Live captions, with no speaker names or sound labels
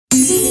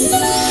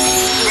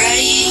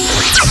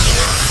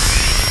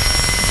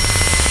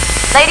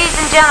Ladies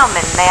and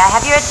gentlemen, may I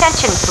have your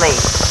attention,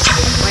 please?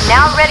 We're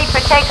now ready for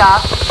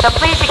takeoff, so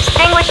please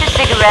extinguish your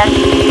cigarettes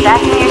and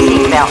fasten your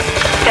seatbelt.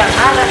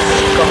 Camada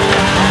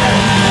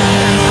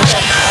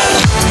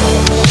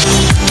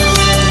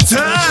 5.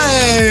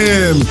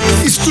 Time!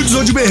 Estúdios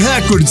Audio B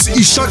Records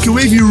e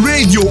Shockwave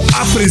Radio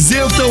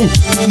apresentam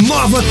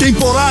nova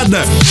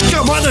temporada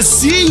Camada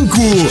 5,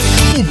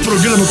 o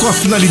programa com a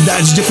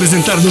finalidade de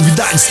apresentar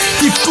novidades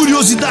e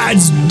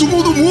curiosidades do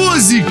mundo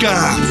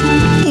música.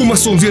 Uma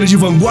sonzeira de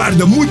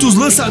vanguarda, muitos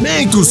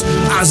lançamentos,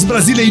 as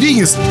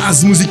brasileirinhas,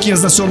 as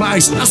musiquinhas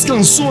nacionais, as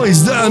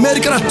canções da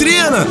América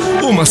Latina,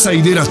 uma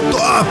saideira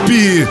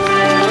top!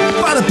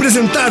 Para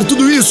apresentar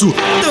tudo isso,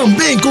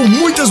 também com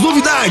muitas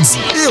novidades,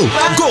 eu,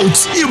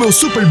 Goltz e o meu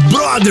super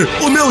brother,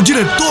 o meu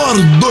diretor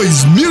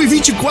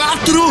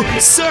 2024,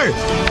 Sir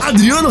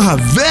Adriano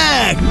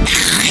Ravec.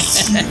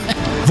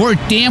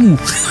 Voltemos.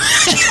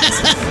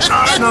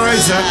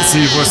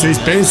 Se vocês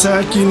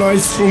pensam que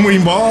nós fomos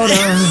embora,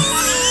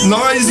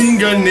 nós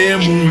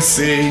enganemos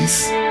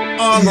vocês.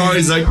 Ó,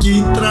 nós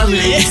aqui outra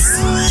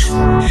vez.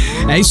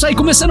 É isso aí,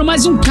 começando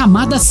mais um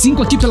Camada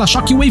 5 aqui pela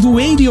Shockwave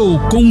Radio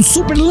com um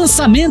super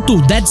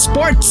lançamento, Dead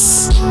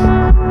Sports.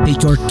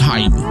 Take your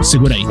time.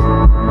 Segura aí.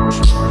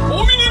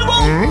 Ô, menino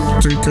bom!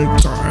 Take your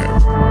time.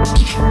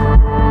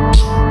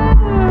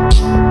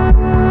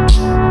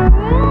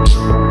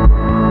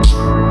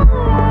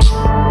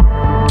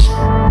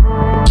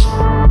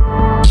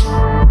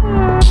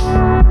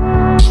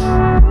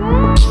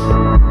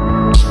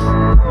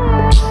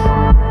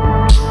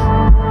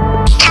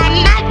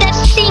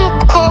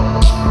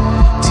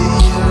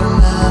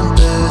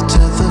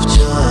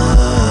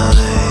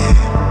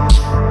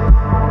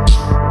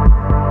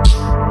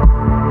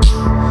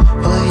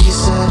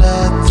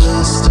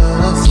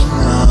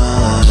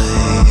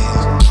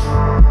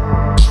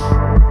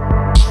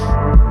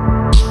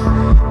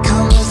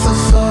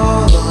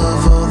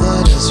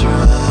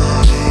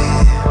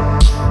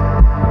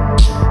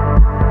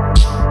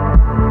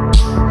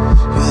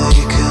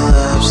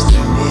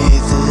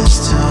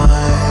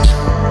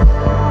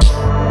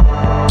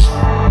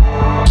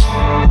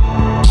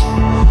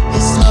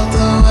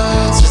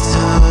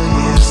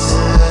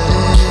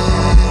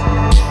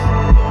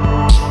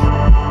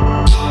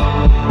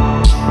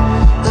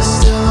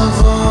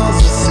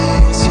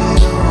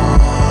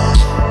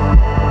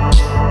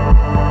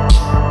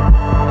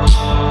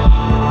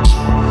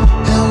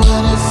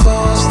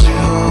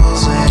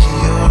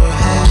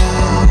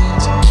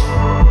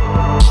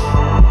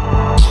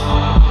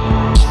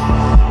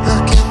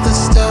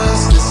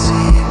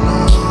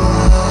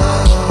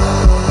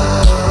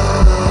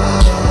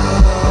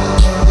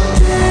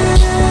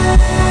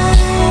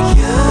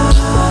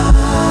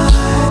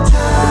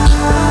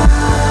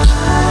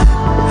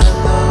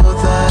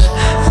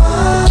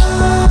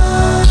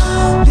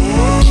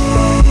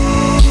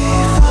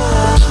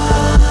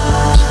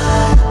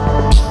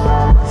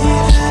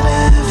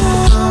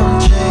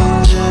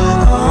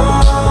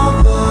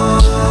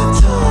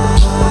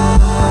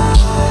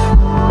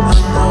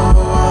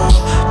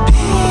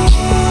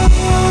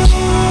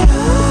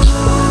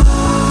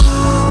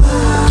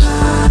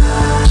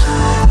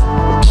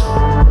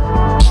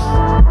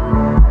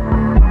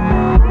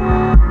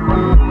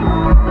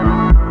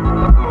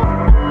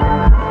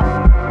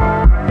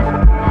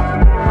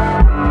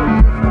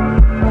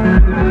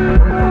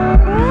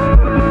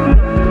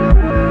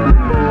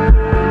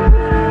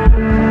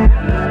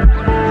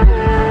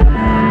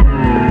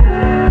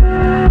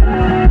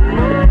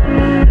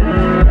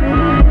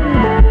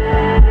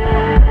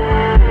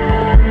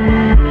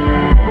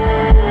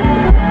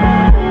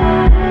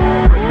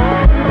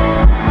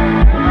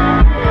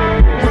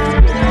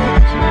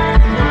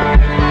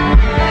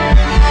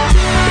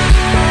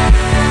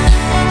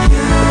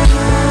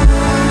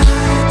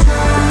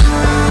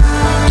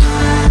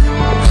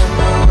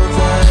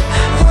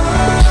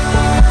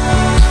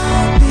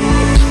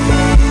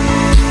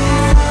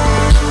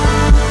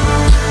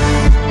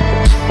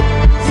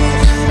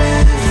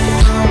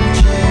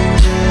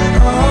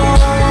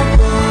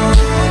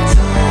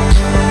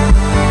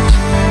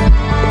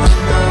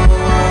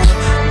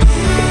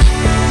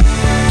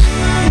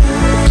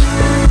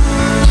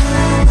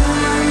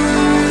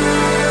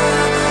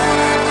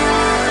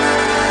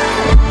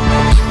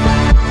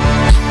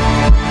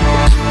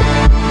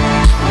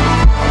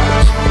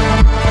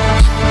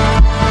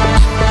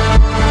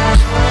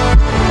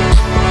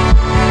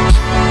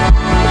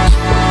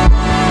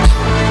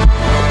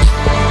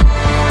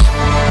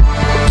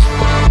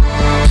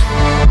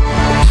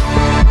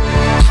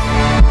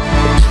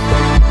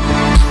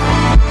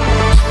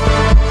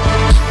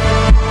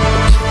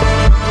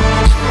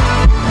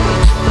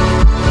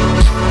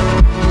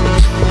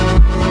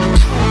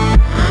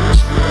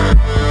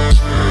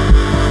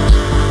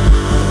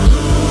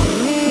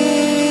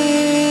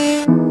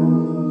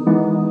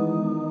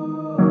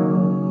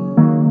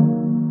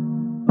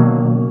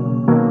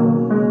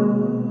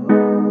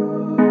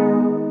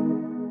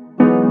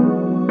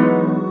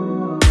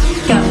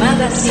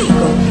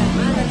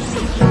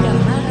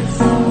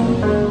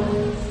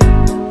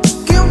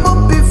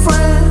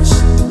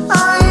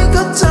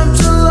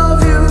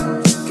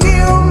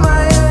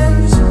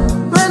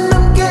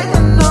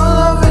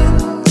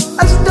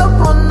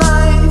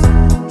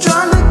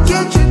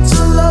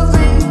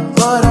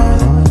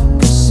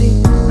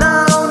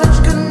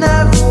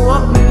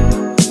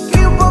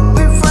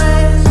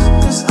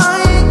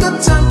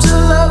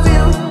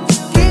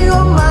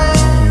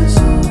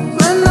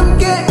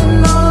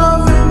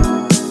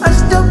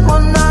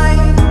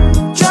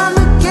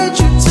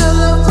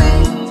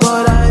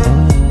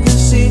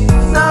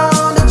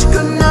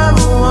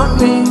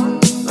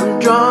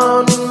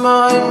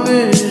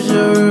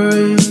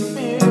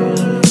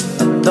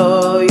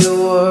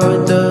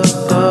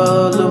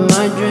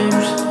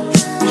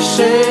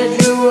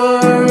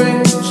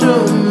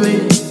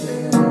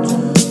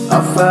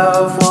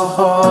 fell for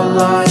her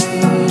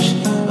lies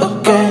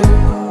again.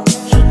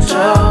 So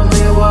tell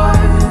me why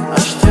I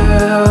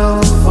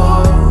still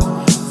fall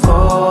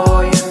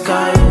for your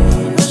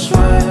kind. I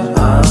swear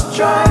I've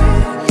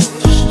tried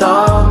to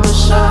stop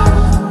myself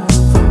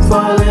from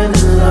falling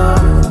in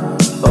love,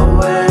 but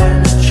when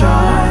I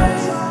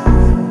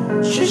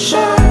try, she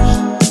says,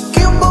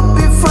 keep up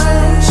your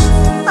friends,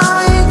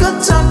 I ain't got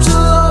time to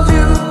love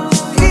you.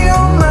 Get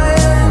on my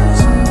hands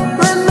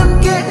when I'm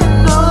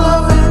getting all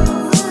loving.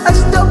 I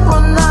stop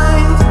all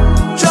night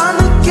trying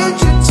to get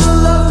you to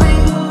love me,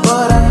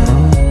 but I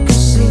can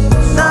see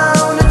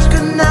now that you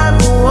can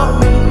never want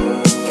me.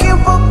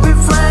 Keep up your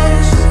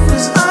friends,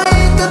 'cause I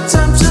ain't got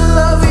time to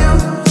love you.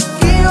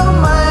 Get on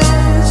my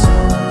hands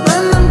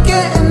when I'm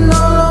getting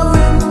all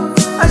loving.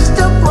 I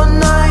stop all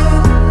night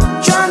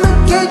trying to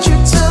get you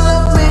to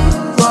love me,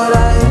 but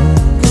I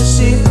can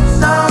see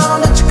now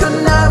that you can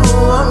never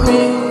want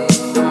me.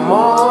 The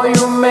more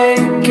you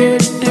make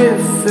it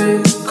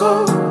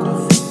difficult,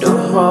 the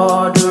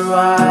harder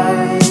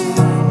I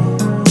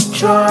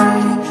try.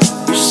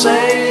 You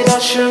say I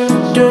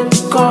shouldn't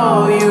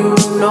call you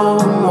no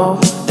more,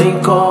 they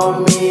call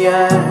me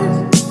at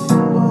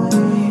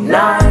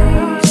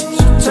night.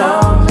 So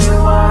tell me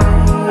why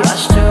I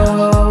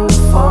still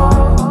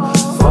fall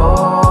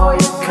for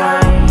your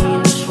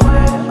kind. I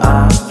swear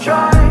I've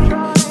tried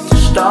to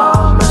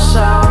stop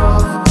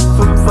myself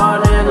from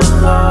falling in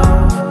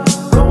love,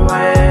 but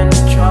when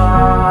I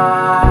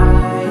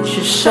try,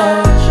 she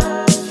says,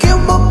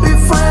 keep up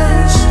your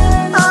friends,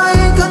 I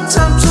ain't got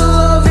time to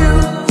love you.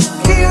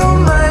 Get on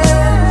my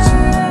hands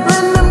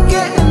when I'm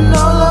getting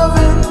all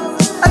loving.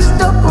 I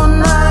stop all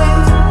night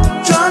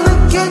trying to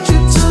get you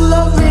to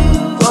love me,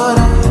 but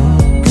I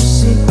can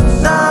see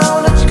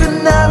now that you can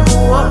never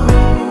want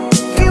me.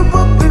 Keep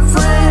up your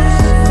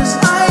friends, 'cause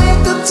I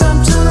ain't got time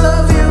to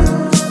love you.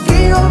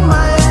 Get on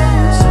my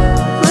hands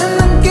when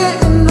I'm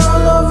getting all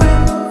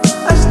loving.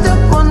 I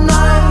stop all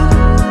night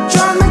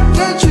trying to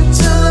get you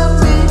to love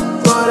me,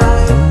 but I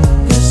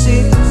can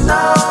see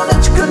now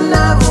that you can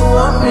never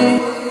want me.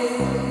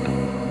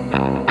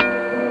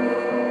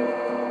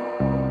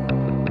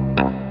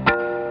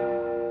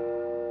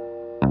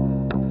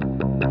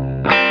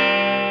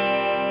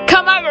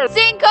 Camada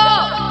 5.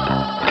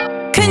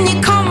 Can you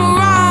come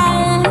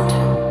around?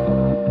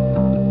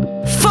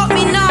 Fuck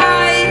me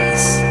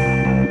nice.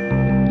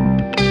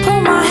 Pull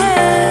my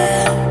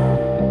hair.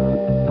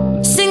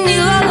 Sing me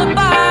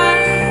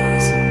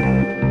lullabies.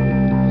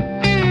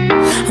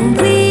 And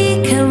we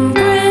can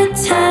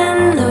pretend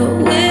that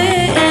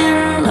we're in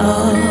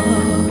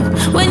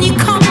love. When you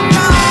come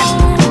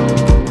around,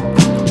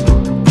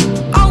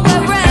 I'll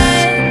wear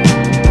red.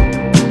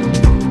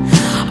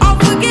 I'll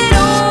forget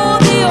all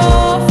the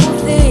awful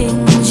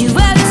things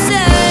you've ever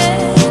said.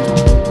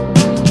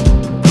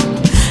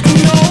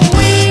 No,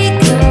 we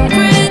can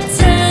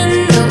pretend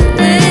that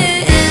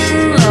we're in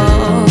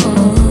love.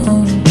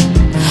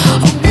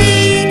 We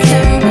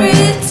can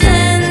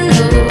pretend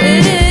that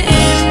we're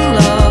in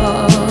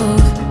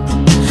love.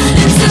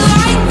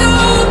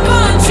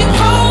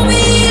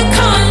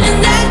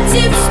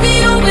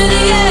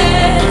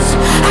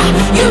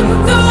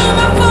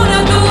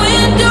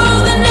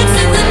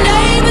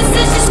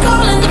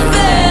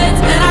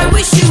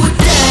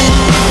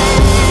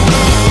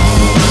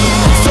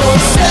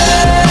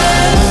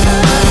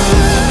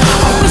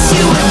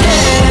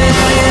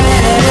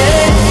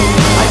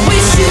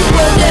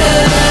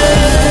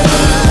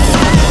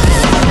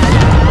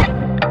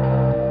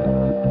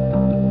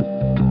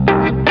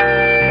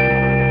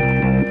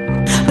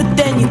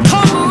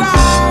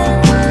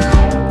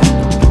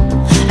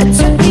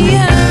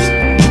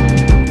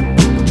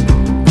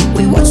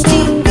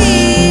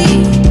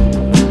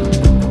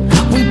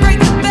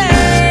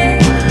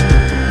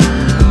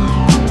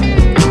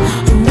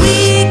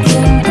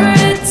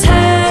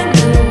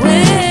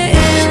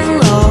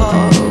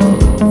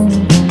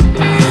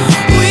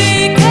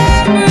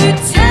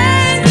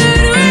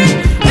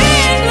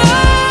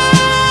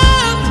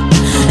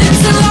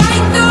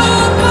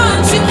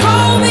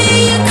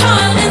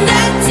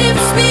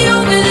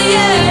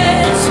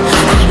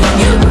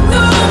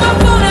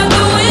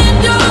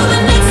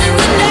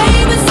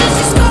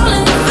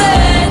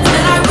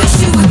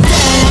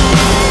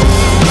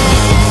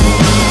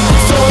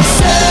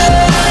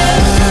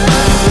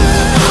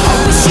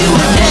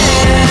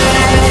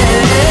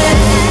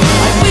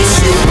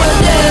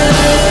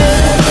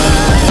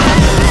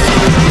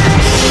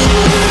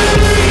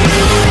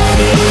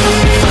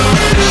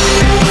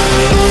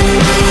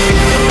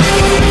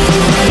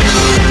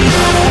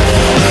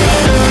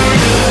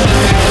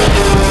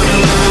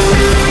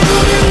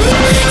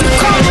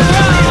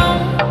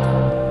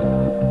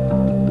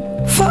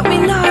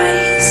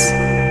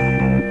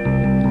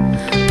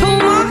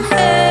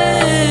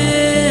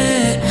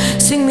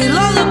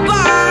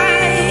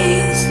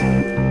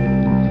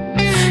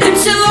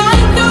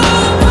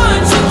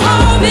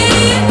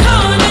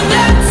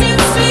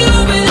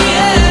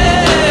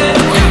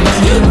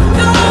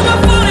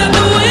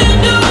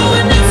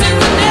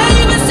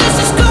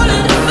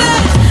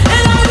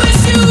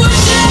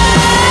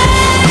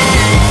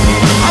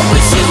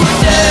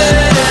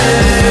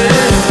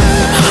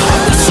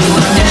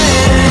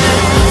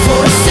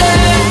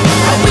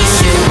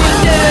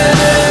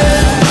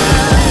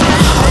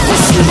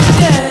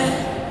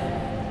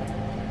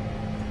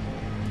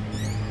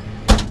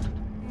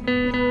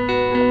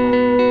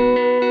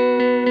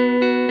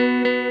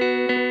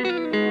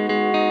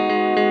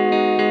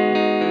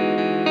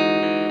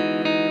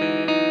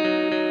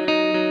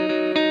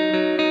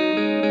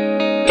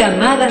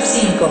 Camada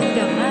 5.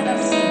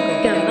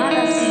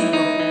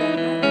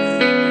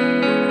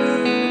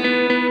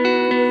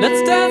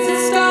 Let's dance in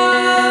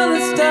style,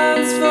 let's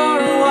dance for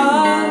a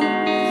while.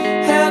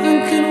 Heaven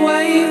can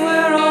wait,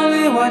 we're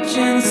only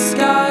watching the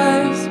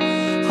skies.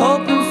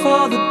 Hoping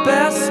for the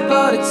best,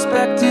 but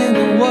expecting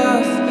the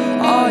worst.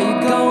 Are you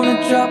gonna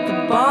drop the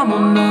bomb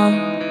or not?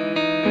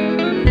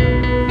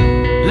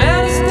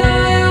 Let us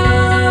die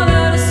young,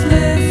 let us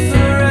live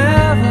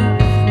forever.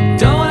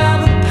 Don't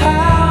have the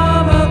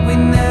power, but we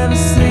never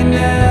say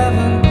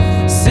never.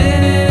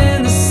 Sitting in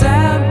the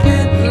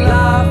sandpit,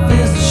 life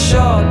is a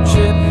short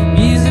trip.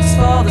 Music's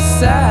for the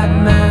sad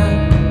man.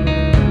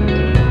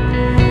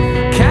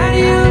 Can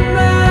you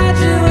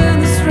imagine when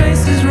this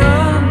race is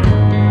run?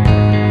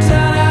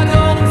 Turn our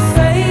golden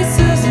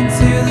faces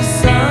into the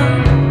sun.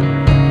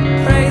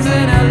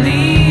 Praising our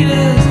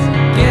leaders,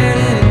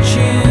 getting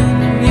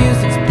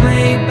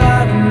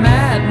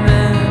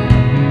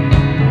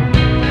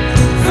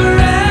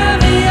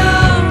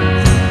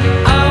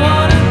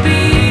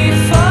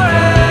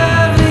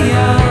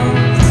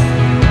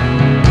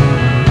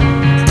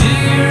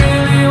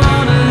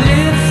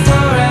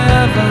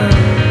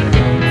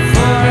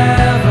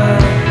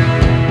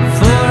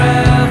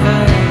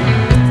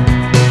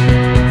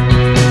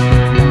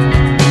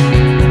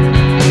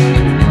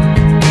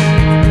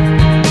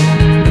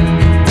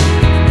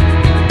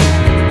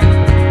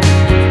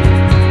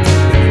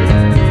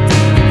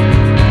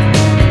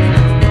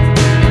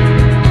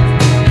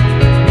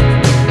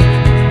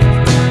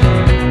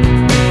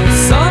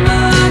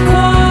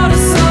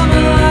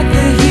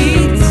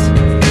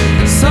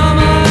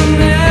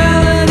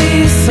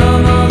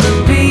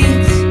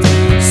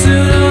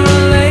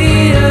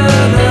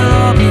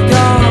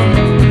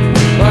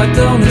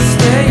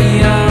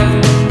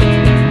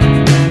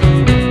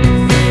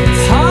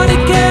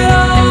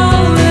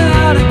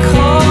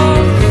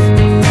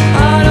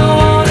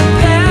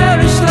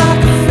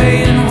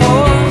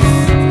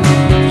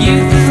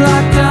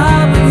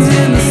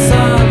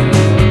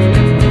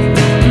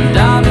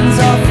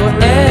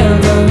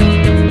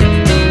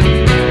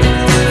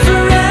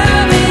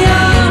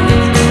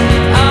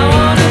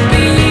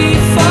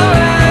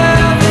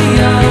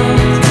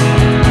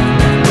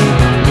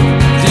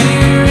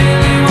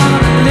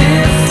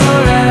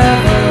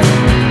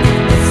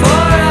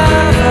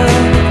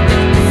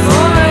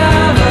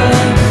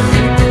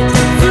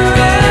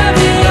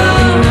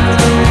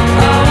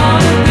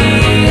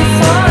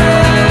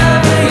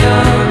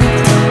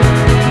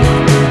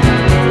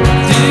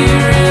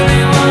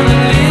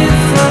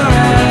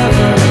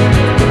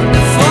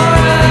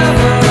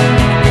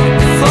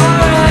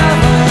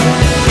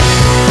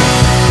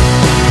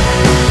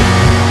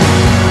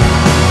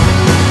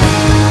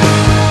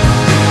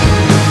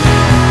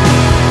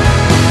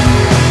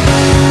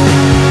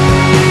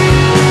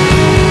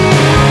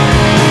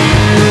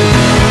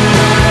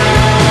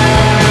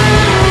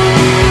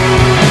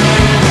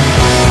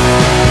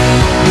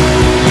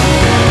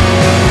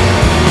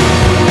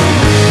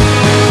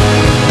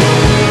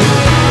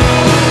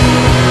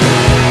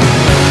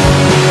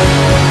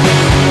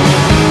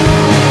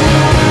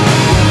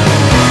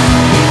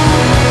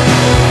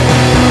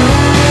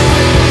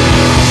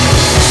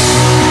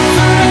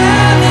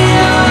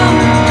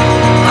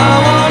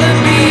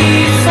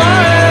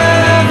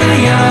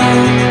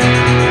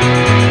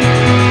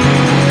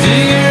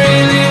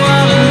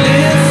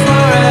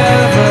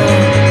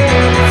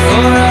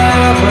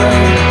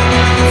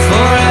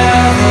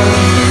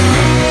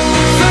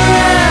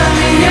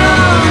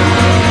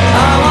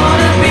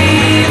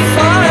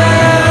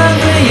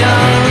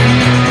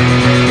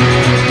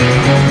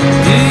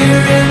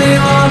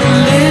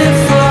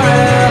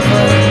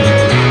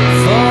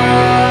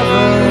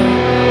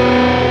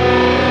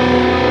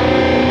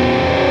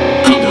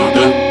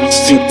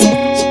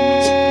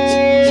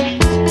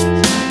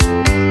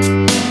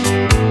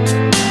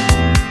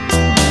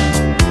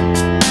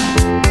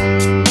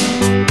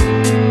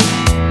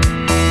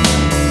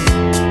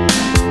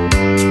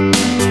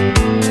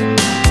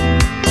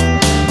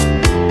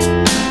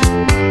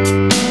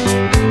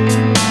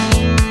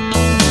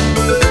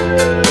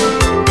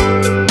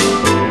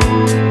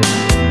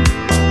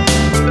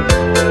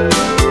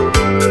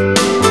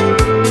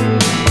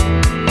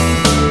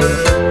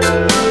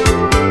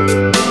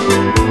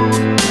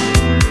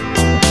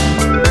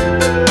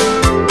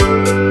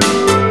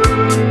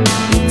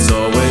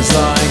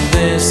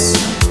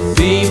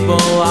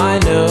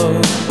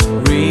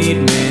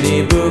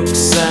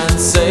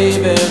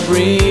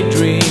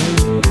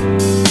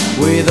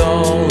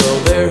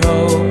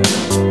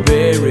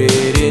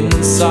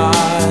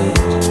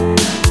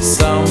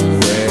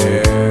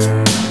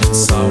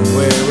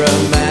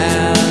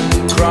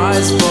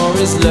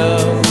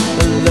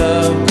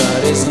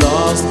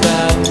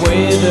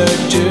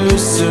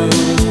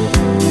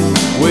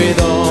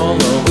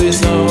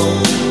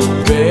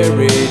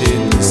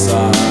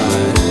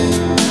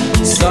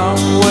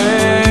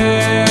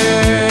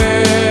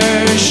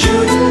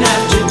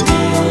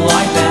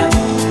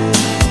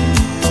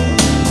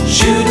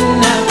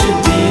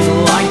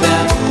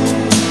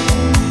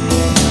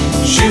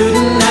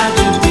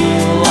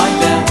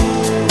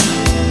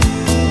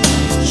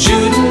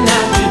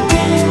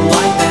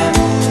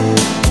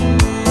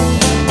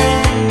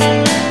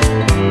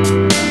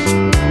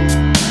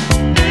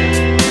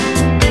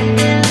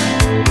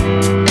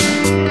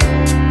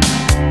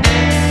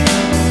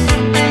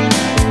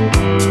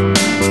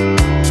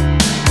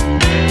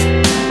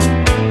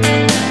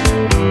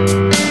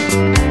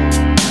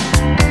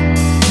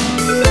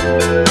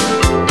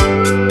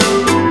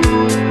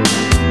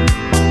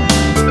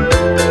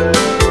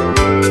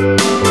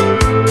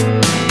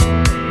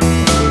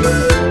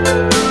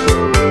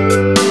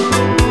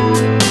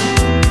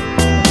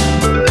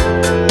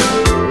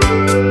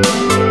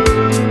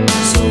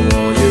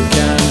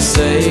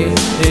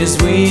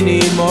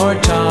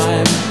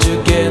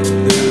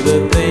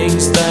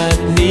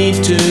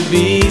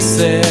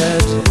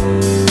said,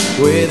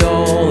 with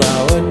all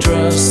our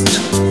trust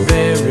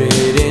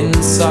buried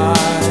inside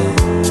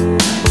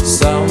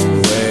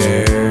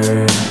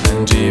somewhere.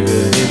 And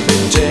even if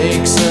it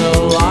takes a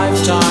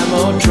lifetime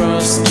of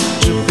trust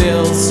to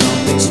build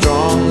something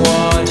strong,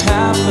 what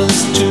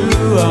happens to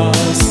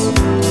us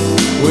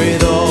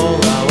with all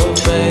our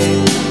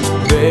faith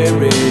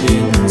buried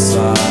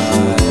inside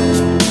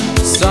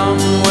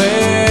somewhere?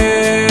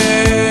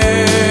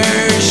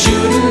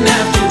 Shouldn't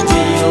have to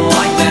be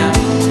like that.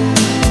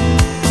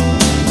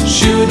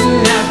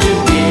 Shouldn't have to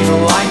be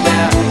like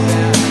that.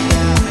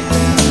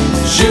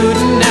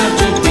 Shouldn't have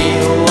to be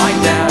like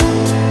that.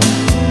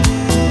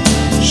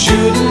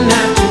 Shouldn't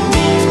have to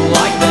be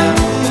like that.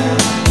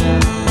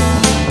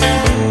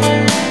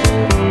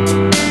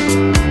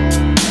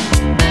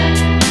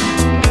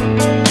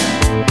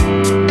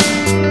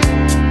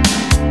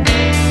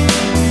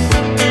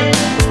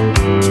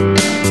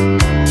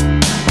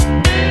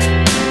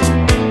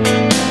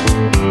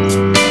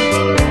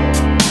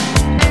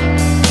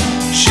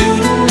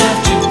 Shouldn't have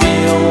to be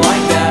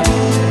like that.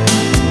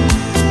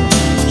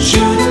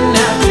 Shouldn't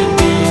have to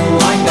be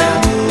like that.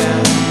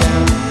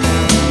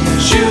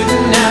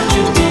 Shouldn't have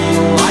to be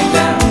like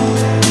that.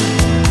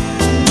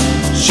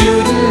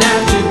 Shouldn't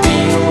have to be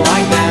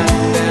like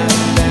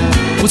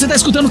that. Você tá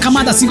escutando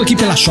Camada 5 aqui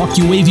pela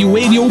Shockwave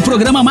Radio, o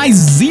programa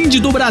mais indie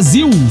do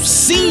Brasil.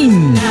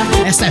 Sim!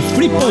 Essa é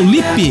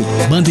Fripolip,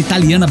 banda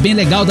italiana bem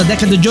legal da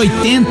década de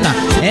 80.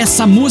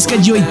 Essa música é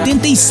de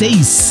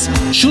 86.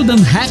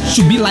 Shouldn't have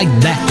to be like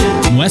that.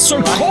 Não é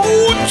Sir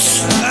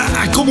Coach?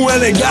 Ah, como é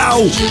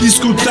legal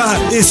escutar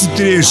esse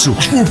trecho.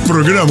 O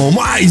programa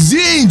mais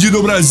indie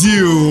do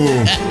Brasil.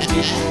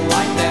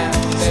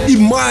 E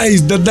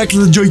mais da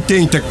década de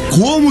 80,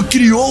 como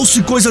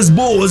criou-se coisas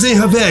boas, hein,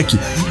 Ravek?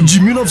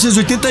 De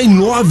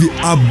 1989,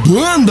 a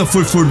banda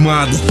foi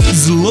formada.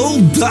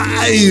 Slow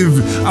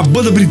Dive, a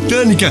banda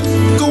britânica,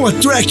 com a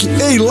track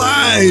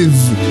A-Live.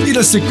 E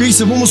na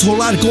sequência vamos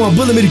rolar com a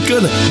banda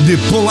americana The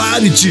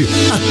Polarity,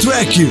 a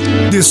track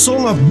The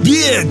Son of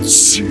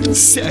Bitch.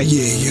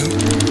 Segue aí.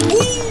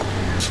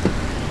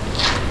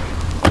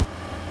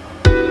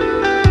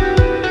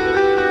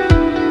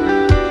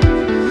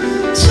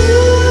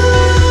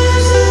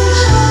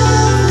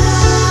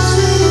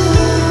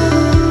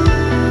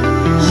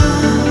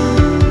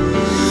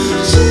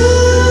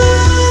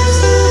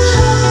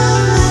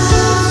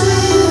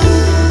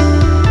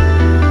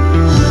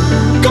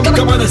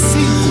 Camada 5.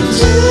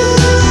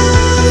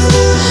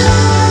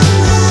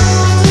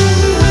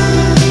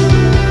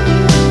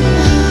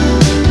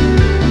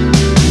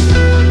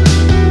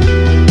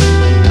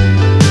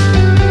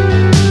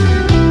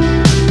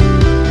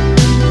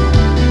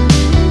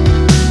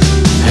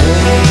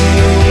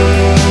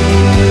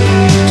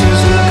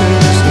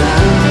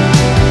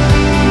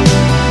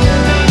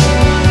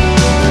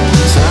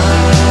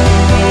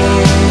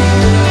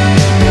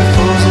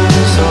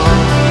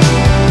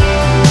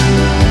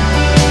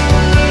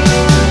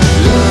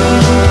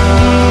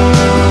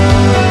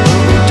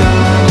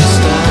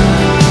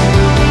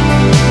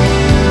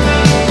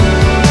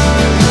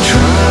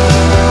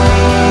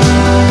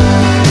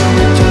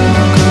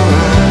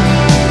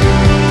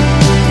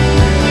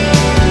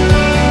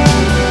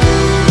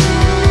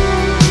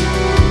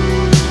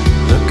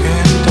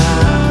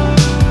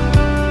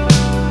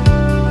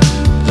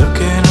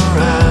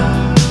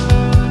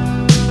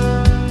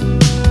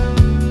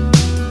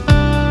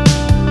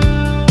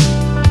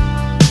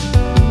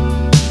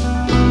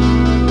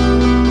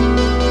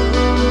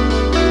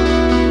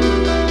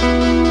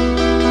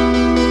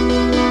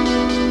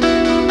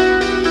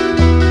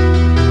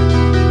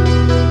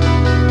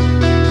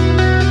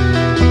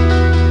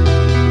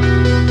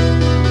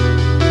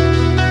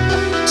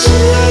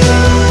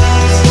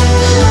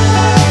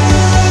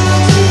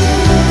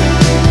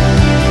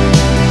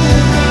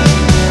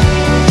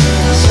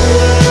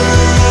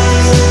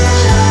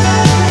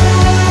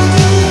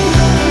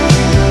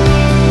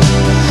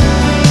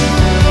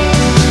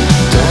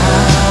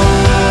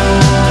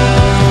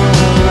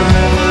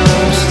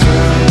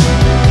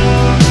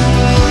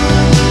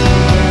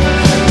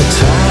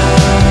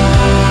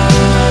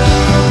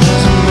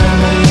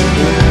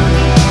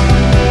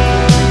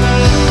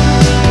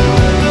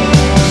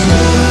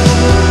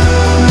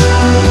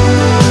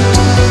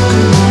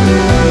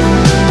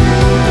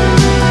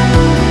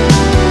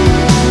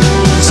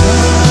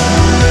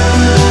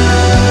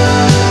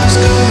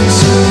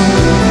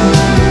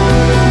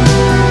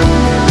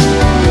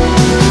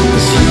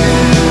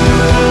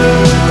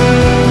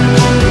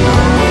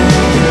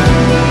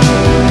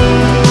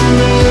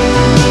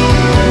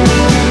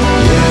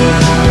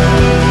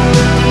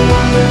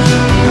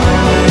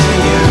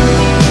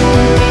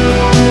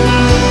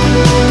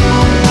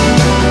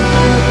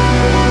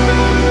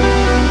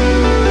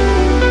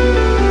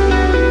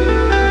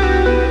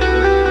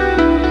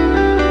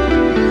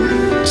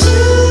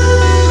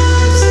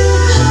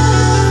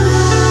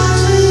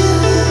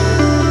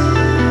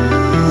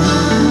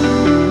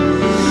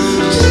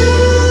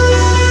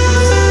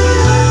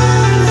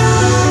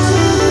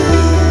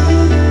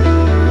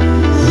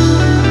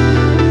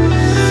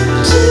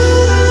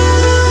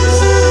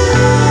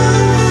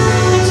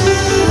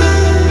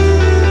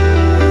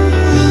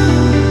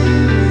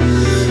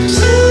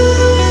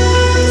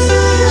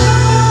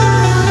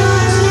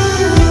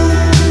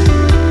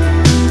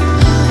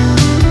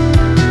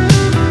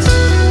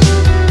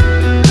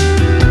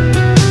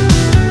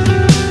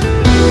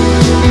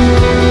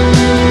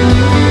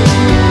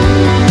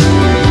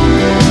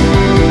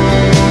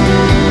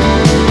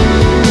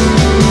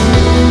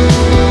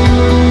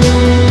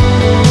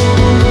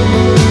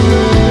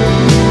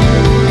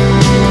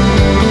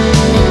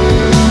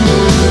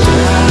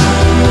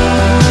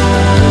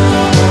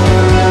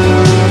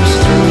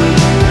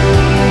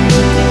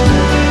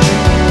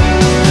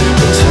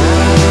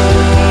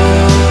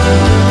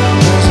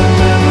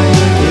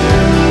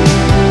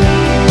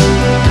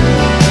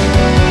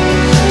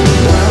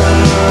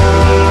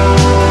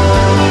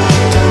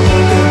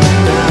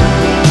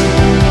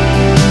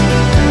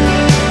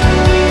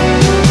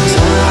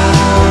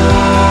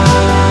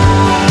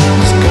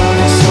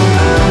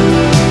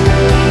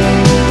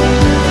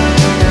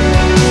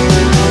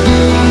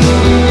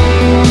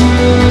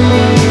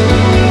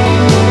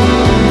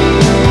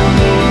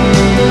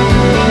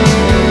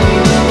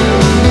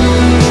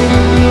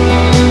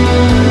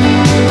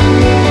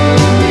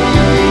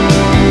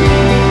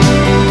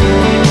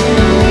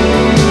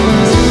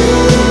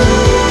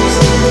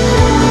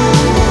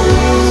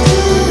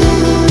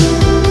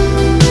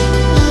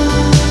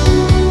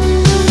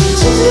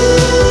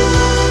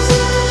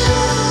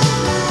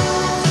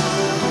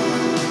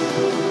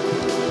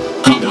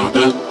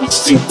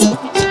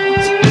 5.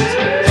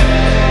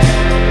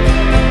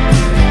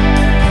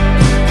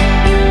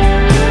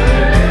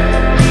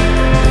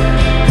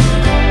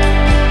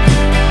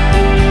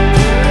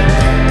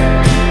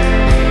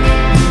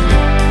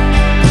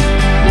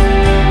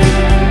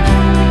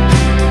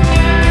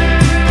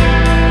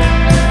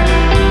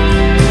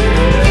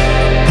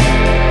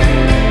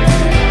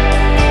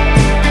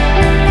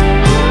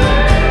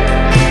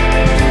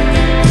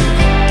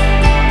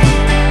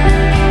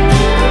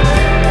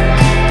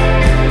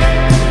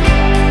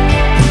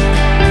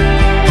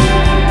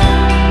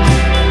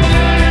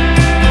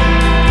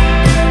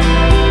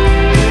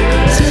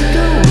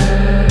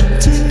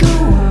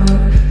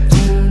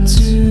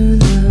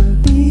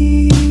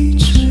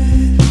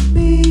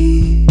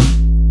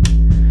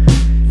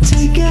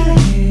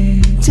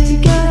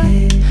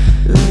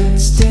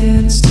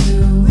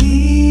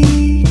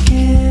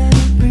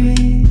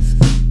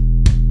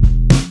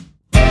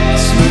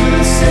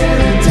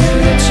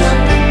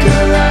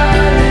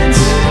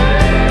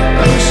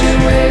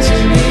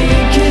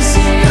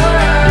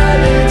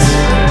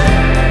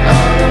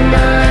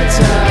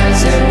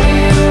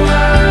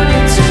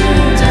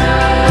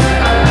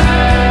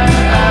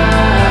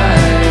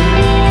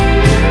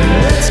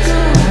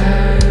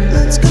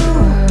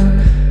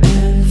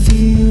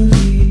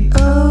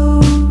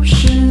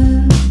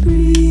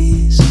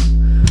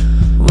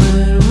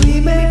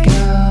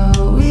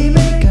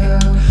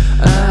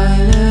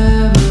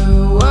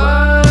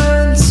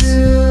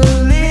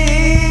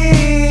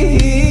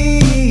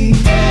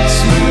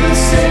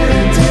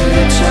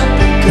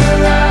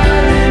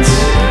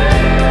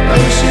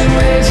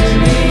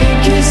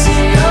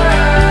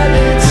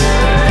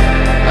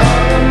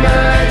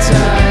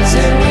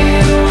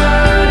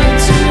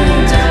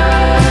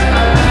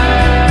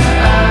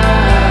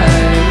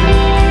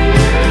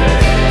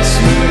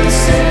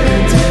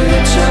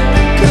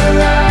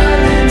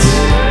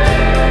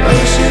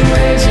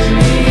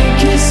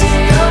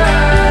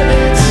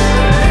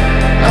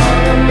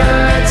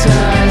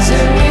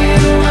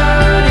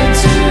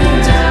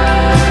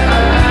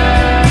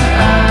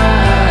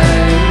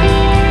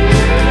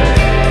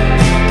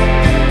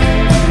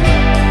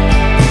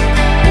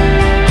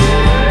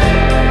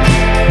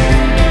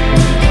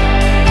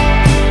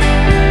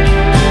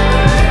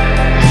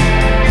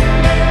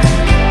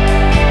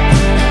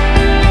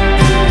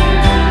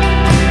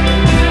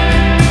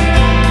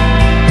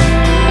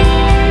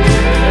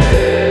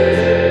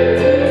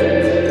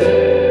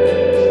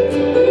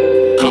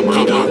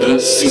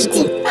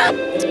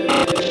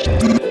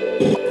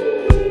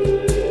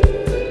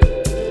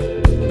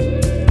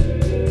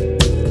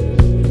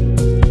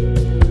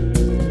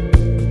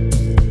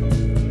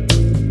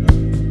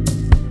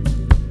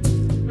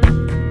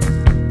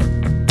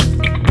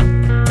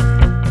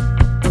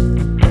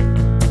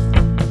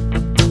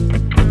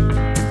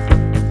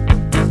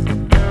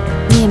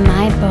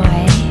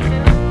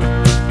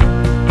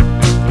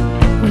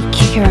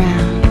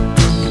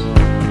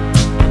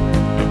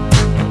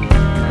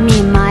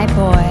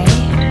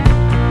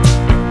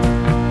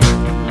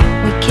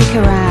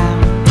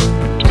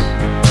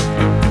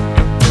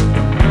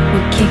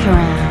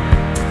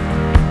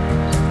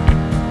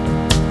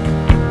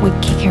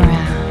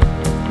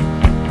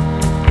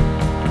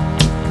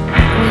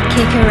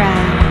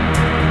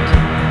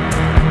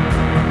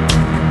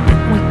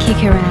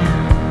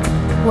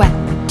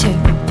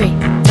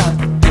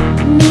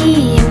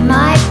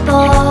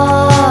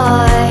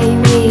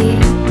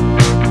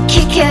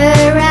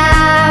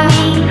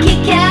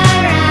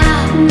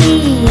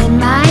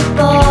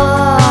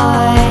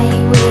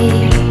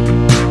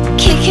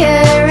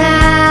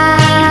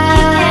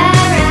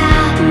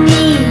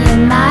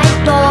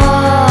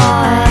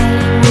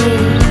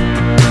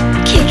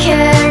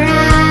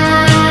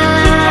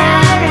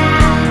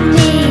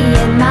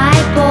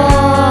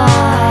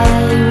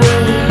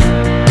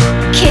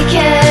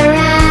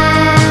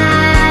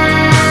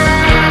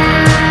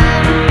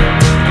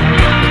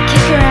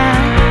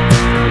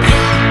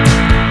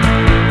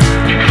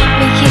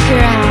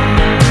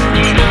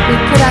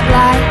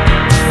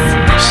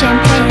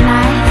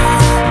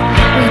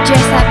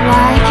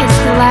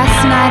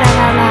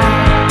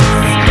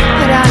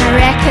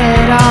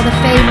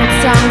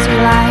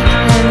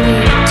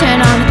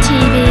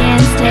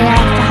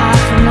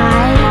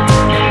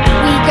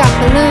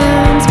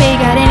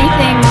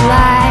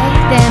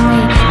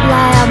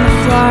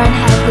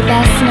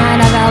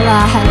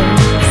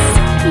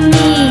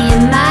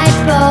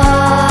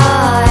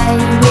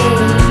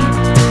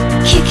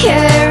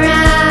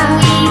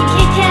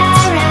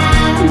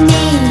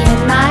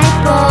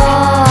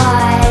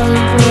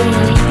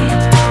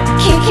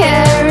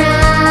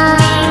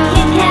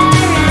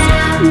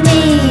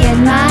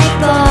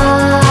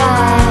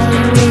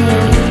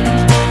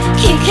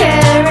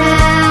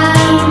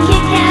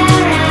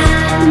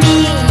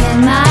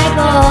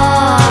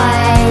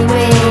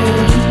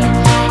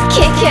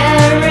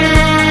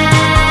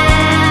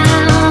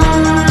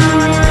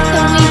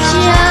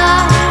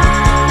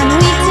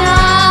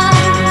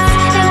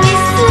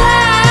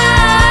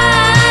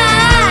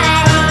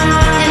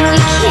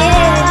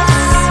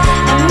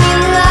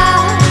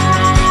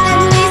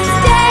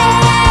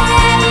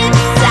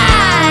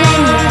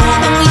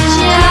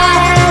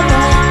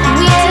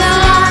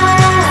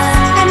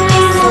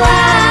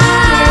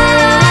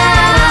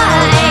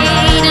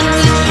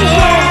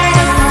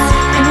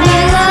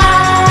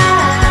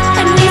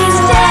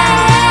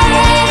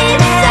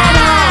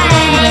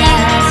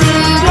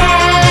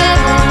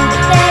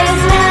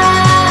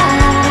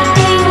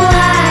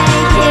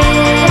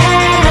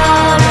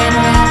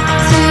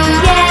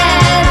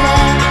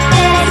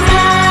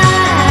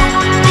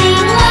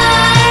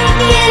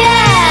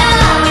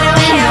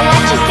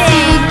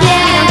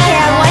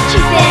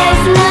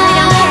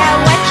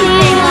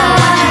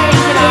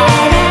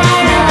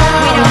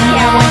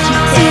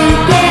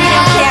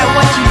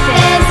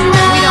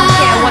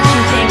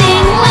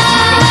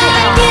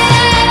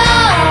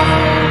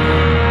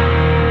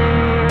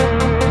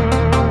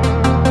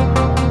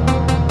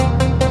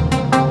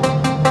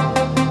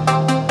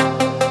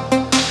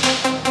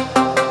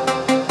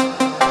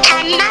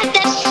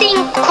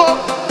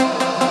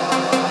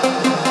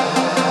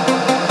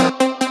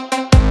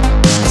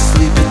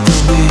 Asleep at the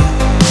wheel,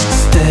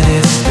 steady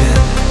spin.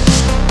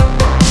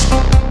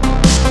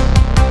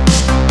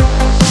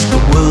 The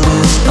world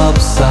is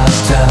upside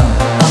down,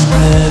 I'm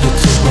ready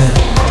to win.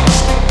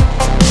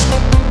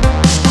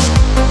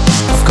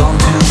 I've gone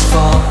too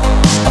far,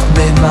 I've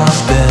made my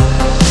bed.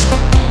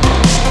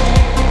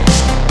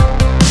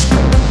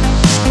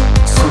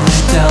 So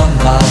lay down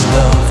my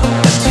love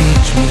and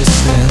teach me to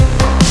sin.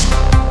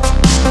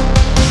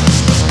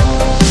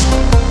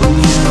 When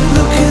you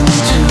look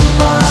into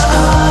my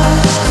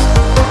eyes,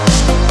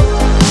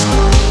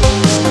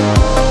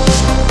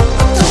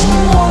 I don't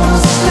wanna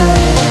say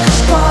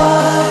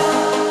goodbye.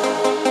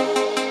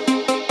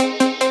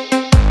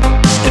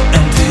 In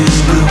empty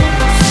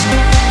rooms,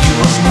 you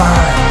are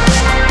mine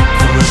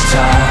for a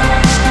time.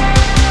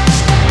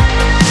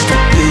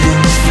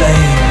 Forbidden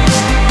flames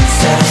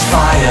set a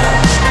fire.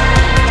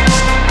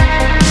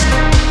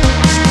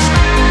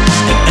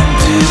 In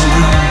empty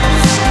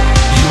rooms,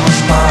 you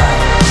are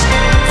mine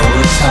for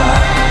a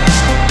time.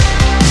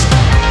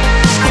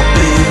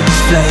 Forbidden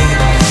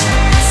flames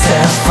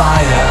set a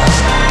fire,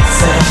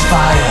 set a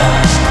fire.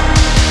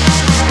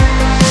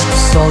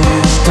 Saw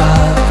you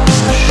dive in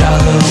the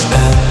shallow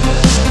end.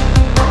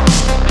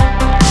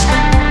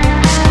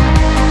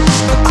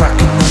 A crack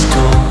in the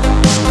door,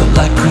 the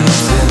light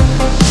creeps in.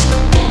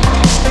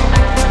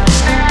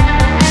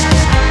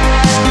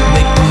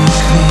 Make me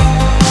clean,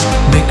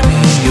 make me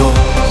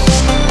yours.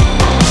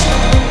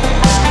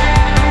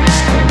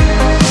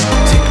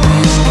 Take me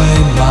away,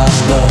 my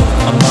love,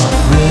 I'm not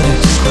ready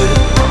to quit.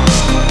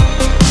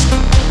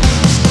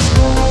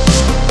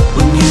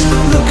 When you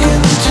look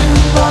into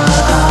my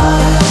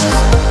eyes,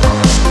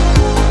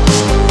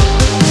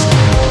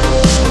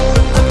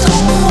 I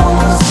don't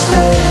wanna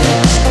say.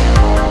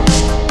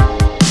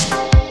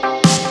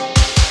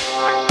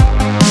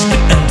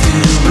 In empty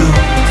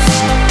rooms,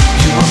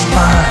 you are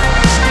mine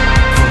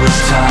for a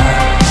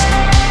time.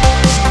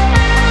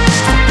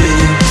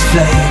 Forbidden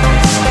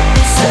flames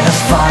set a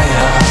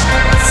fire,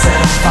 set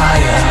a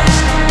fire.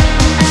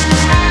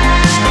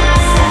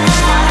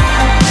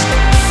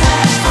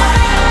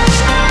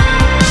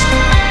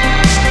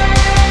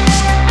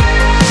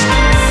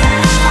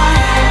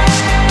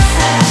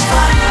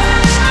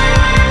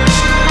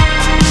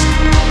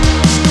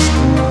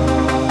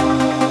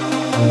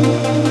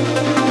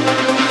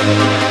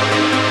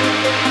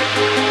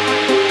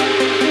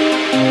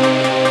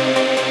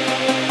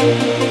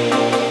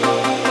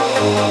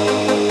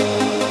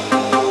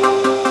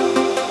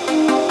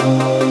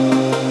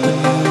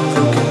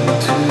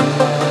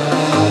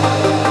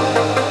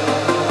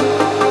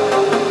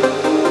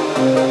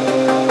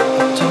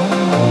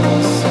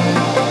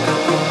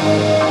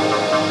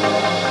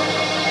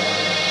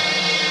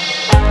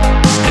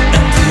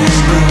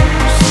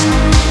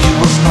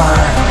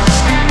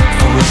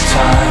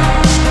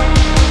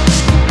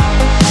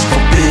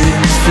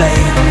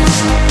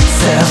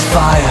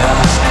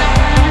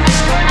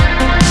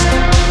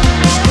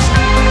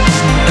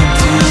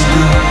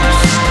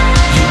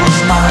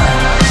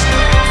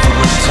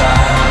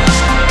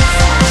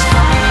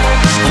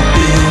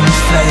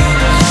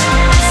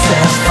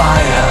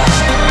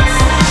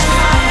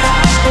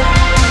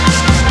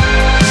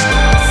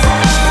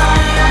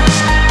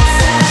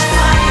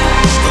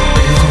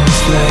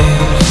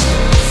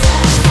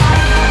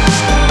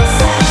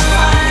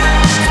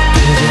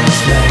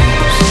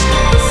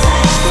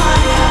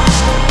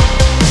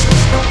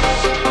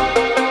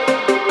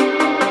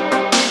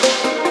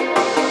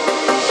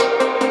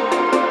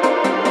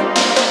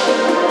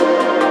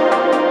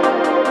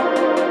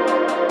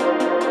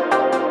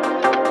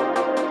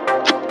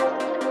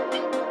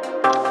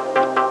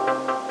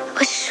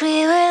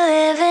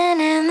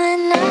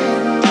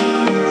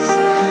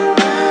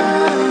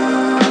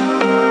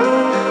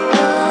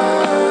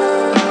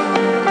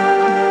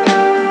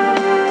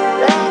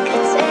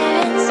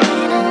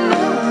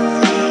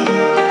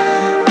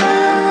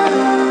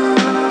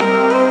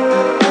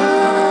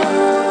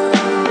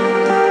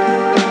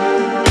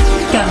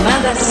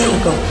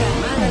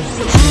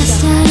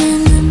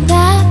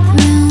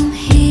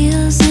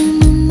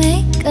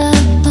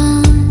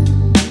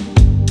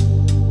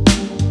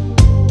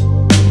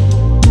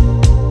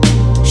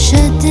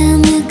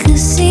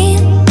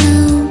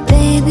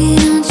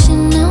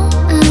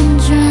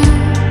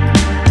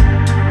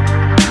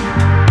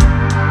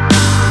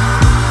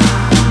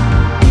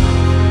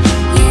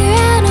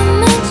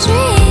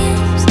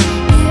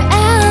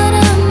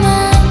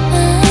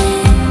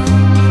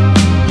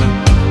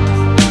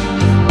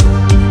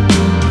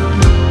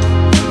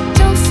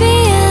 Don't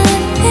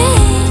feel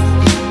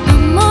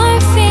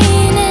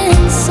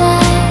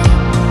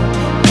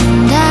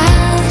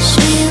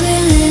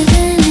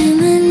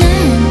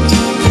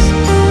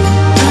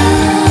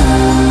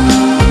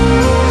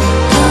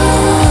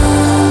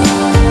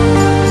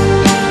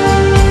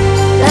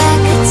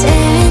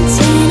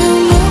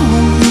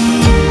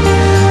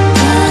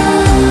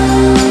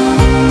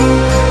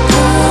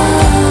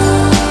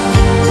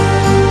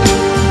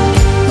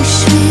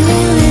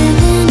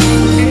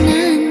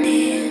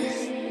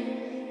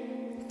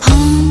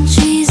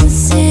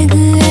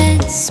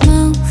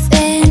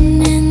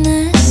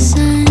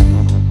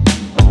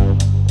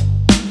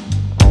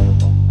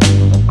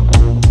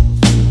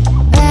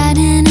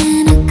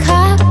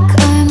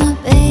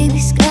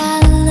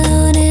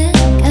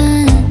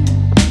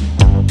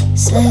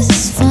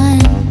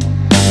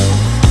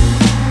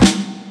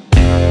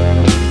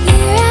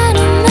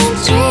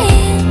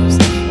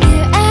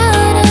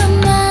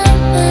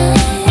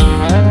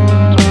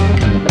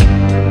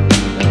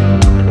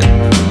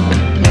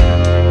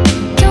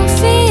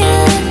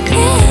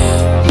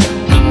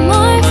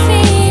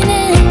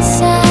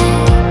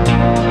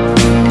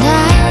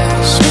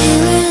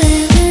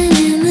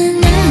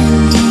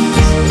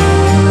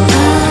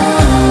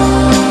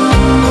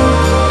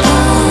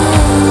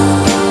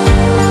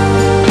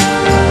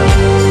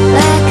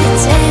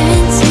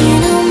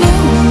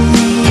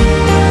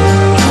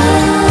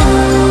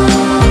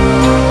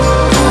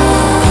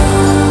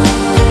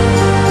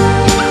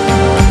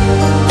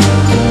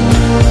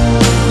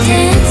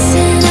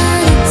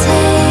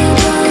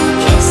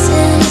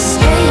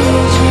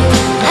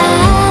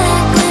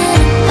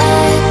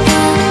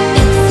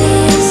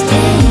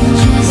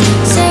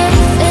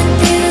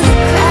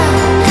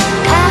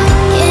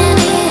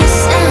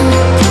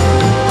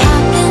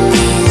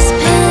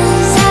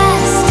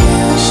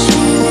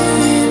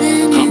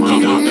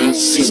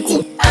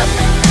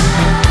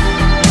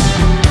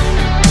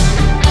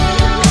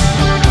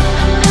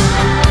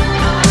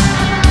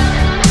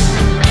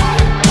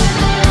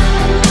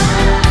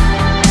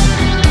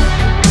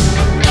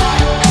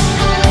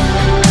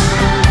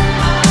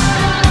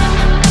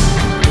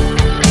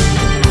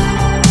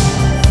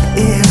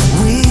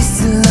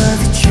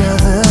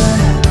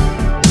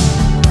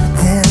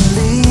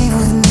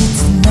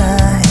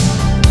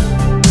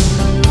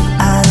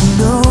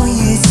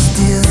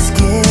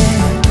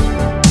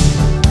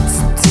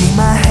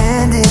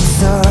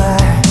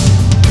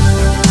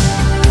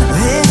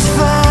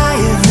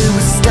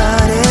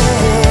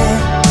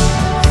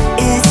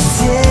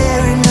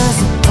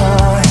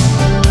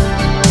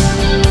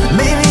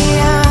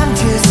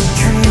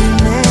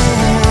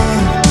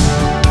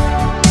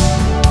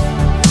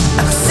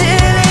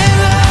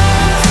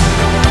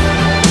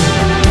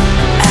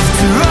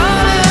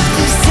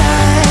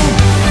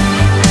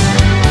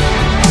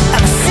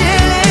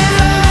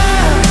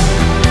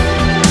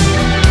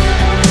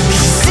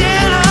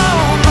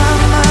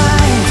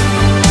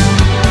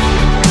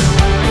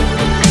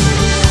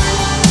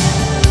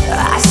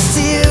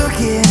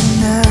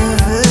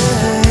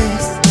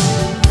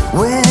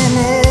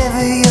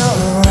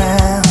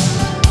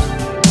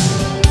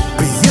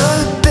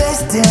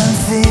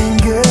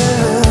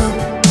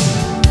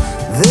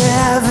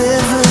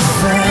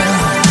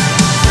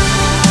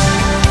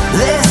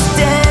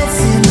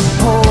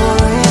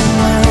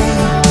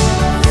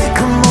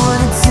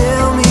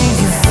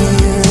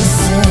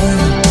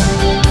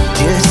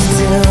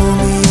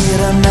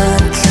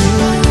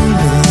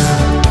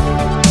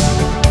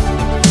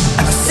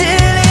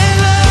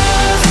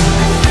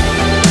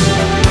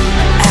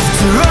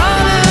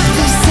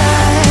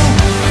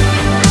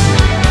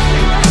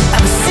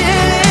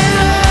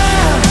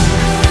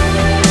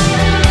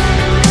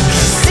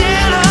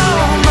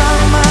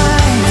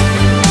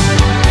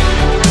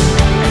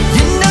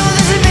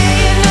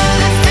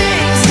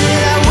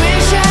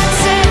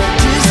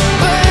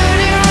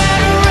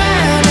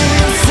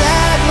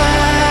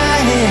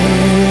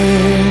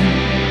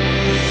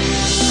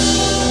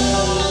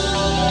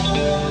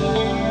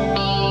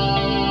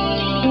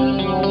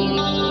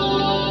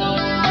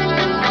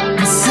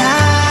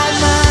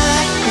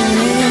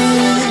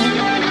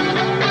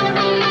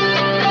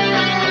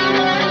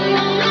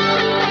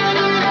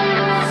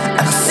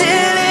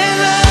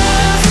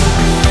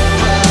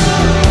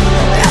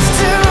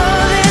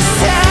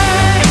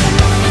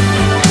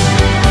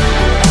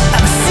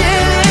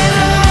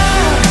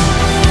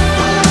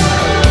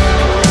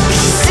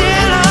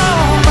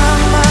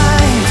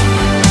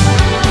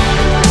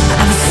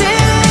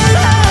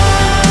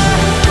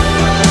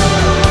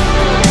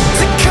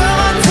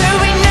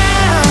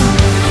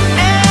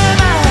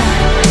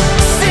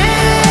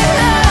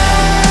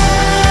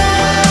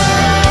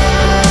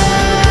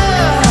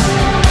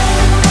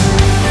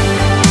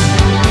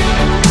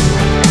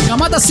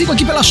 5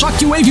 aqui pela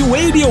Shockwave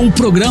Radio, o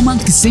programa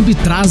que sempre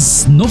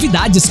traz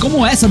novidades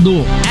como essa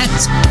do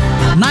At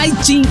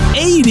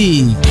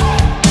 1980,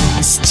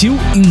 Still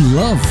in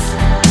Love.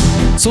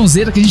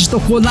 Sonzeira que a gente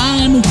tocou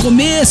lá no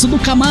começo do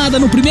Camada,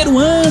 no primeiro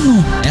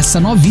ano. Essa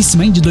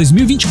novíssima, hein, de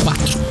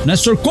 2024. Né,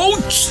 Sr.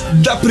 Coach?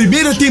 Da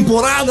primeira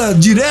temporada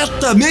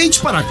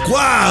diretamente para a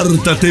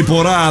quarta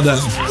temporada.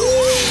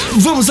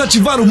 Vamos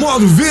ativar o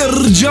modo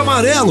verde e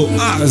amarelo.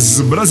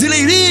 As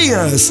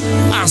brasileirinhas,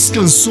 as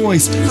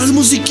canções, as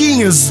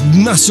musiquinhas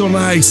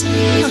nacionais,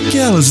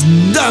 aquelas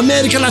da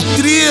América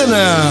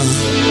Latina.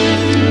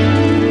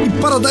 E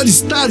para dar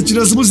start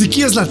nas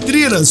musiquinhas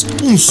latrinas,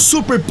 um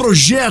super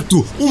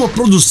projeto, uma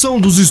produção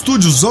dos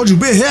estúdios Audio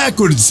B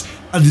Records.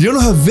 Adriano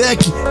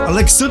Ravec,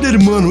 Alexander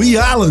Mano e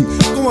Alan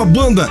com a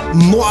banda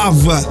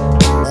nova.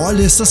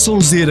 Olha essa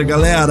sonzeira,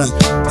 galera.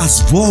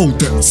 As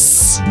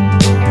voltas.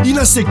 E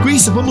na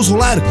sequência vamos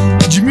rolar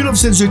de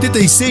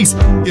 1986,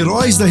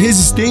 Heróis da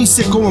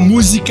Resistência com a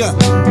música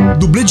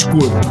Dublê de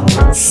Corpo.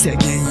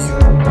 Segue aí.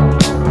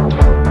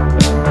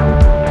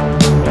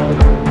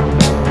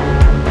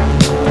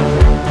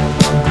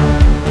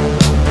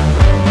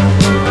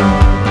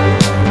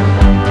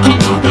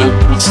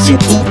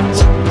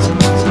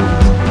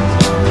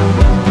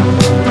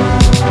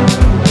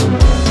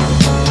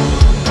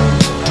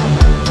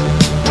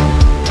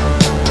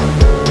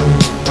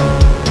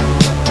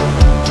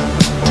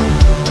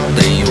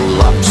 Tenho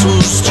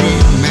lapsos de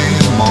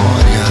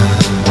memória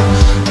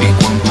e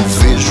quando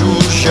vejo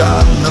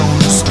já não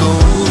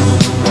estou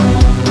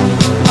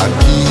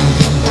aqui.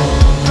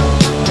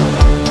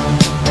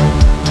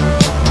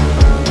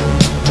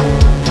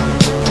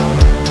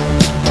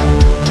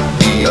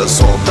 E as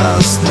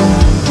voltas no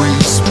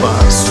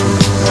espaço,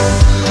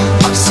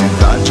 a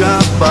cidade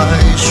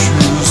abaixo,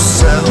 o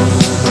céu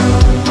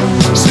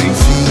sem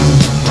fim.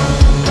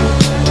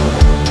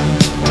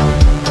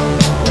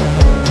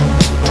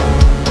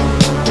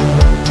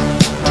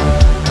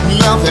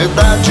 Na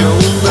verdade eu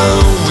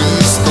não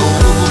estou,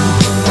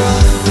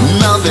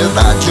 na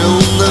verdade eu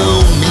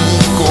não me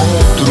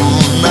encontro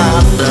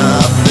nada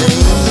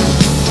bem.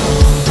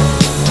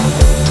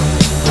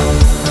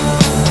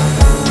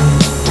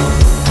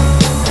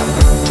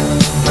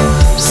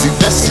 Se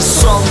desse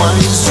só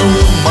mais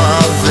uma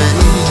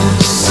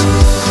vez,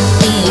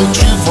 um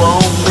motivo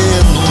ao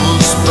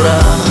menos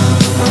pra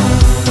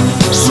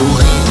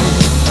sorrir.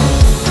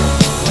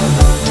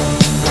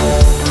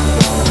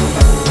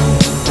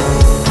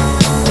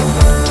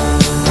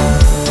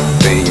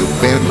 Tenho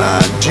pena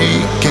de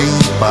quem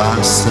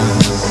passa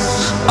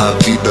a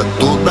vida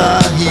toda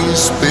a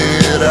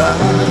esperar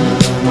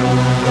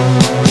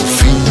o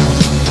fim.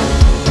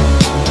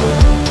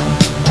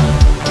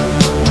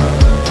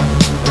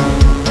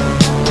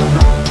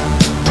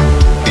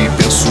 E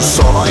penso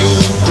só em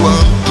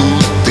quanto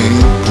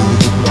tempo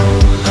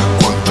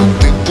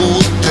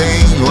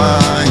tenho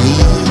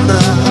ainda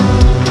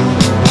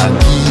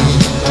aqui.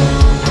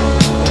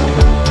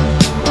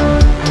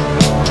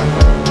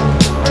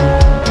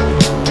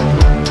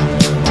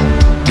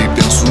 E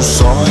penso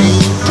só em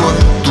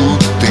quanto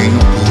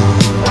tempo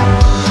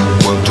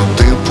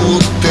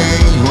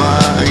tenho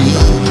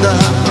ainda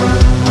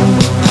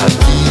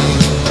aqui.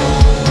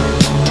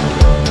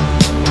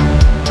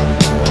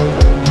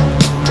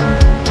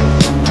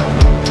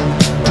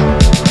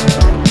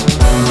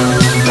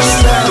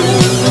 Espero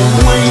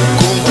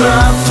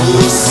encontrar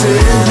você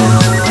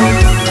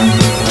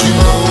de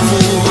novo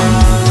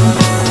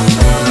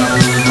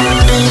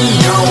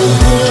em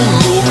algum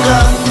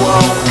lugar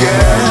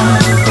qualquer.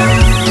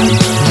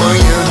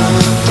 Manhã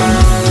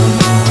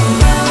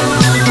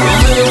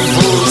ver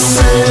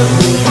você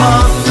uma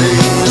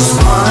vez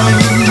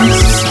mais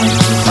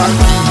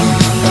aqui.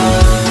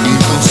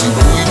 Então se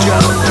cuide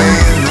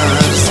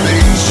apenas,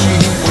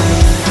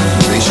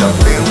 deixe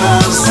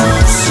apenas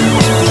o seu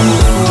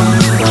corpo.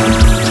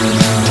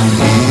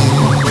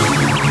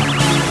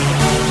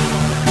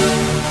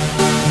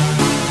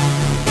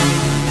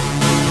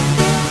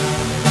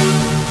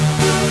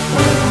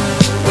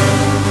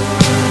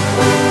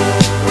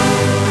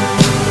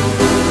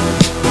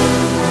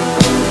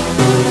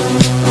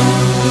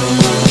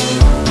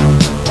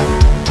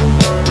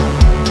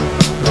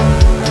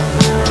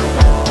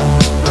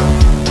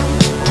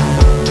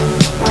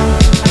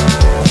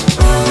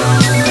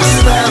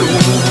 Espero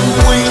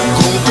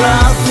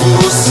encontrar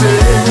você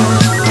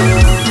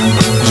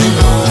de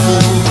novo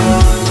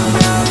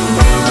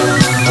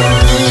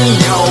em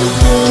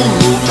algum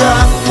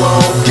lugar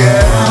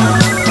qualquer.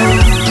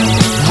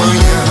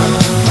 Manhã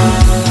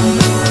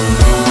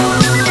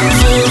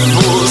ver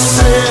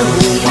você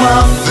uma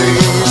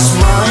vez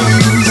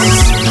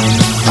mais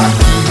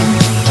aqui.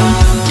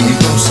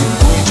 Então se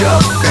cuide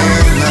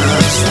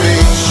apenas,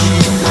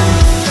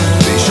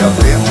 deixe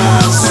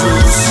apenas o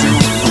seu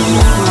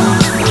corpo.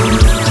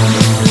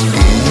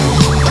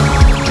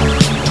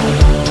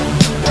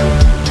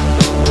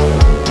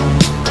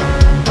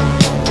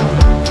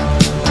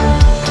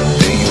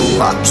 Tenho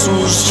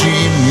lapsos de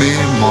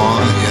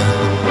memória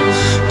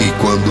e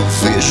quando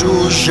vejo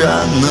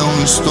já não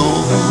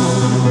estou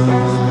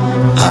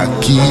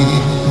aqui.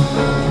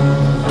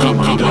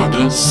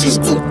 Camada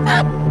 5.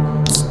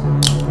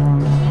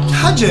 Que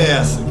rádio é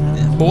essa?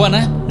 Boa,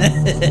 né?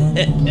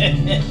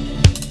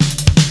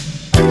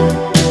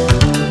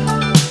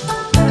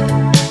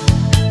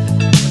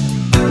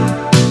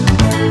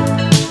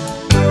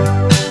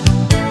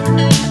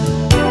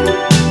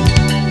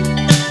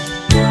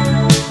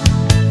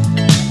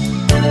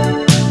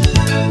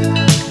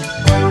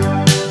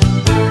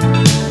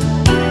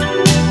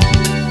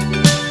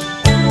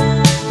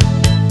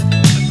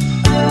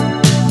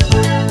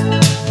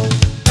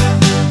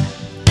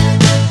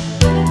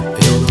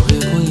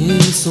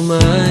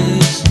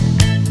 Mais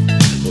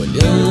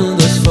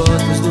olhando as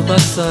fotos do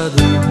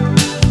passado,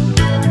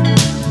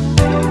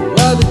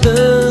 o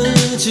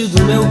habitante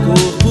do meu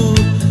corpo,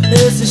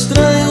 esse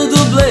estranho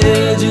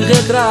dublê de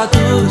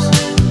retratos.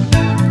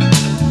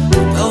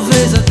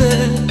 Talvez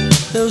até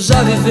eu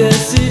já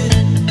vivesse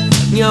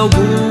em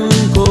algum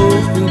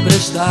corpo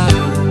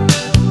emprestado,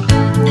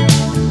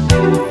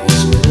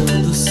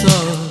 esperando só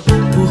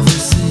por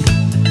você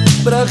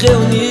pra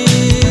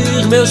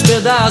reunir meus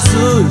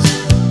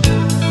pedaços.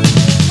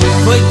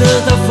 Foi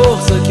tanta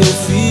força que eu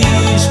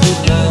fiz por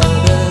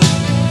nada,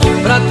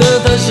 pra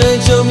tanta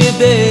gente eu me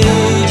dei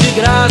de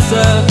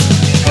graça.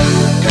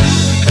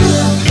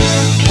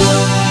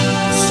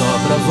 Só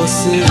pra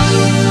você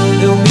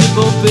eu me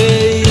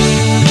poupei.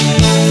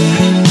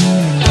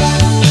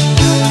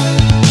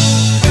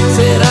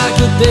 Será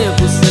que o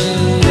tempo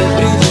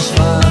sempre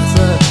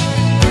disfarça?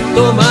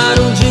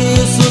 Tomaram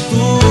disso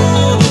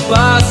tudo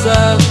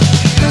passa.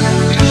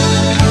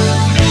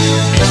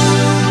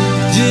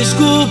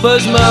 Desculpa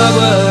as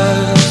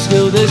mágoas que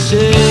eu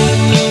deixei.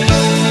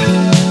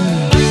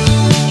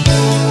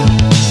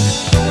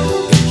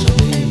 Eu já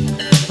dei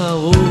a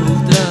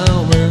outra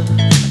alma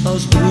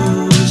aos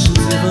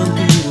bruxos e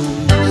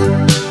vampiros.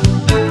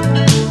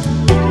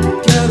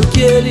 Quero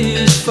que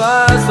eles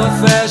façam a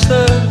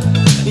festa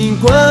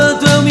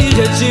enquanto eu me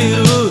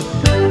retiro.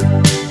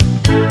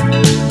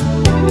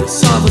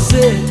 Só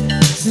você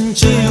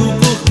sentiu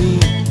por mim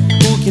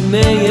o que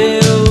nem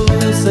eu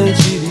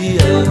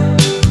sentiria.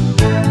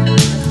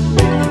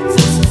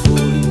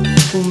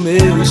 O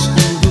meu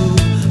escudo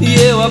e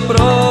eu a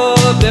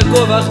própria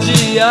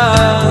covardia.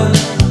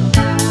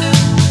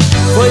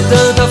 Foi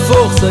tanta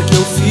força que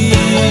eu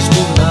fiz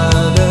por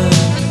nada,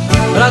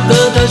 pra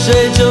tanta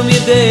gente eu me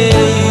dei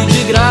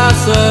de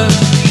graça.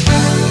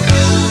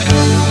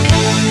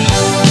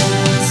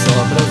 Só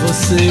pra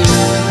você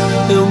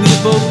eu me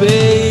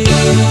poupei.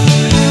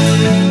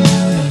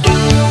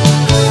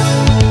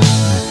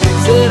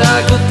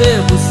 Será que o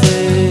tempo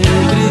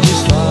sempre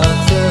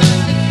disfarça?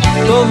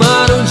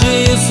 Tomaram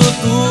disso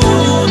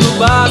tudo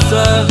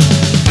passa.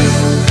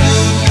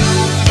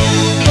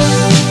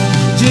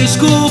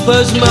 Desculpa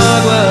as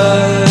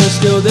mágoas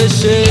que eu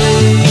deixei.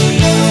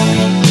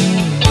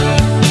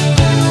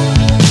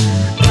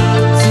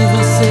 Se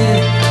você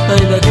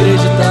ainda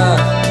acreditar,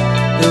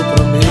 eu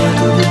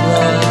prometo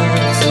dublar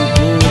seu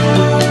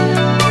corpo,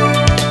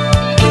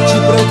 te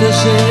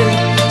proteger,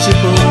 te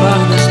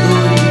poupar das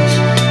dores,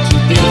 te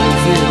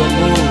devolver o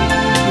amor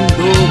em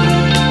dobro.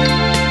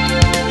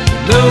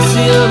 Não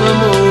se ama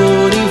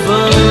amor em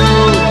vão.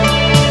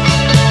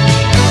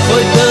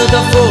 Foi tanta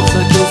força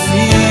que eu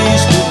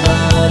fiz por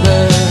nada,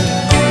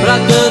 pra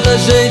tanta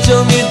gente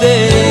eu me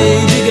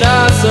dei de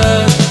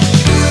graça.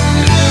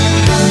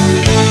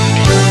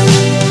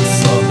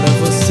 Só pra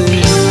você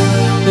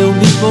eu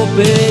me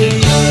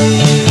poupei.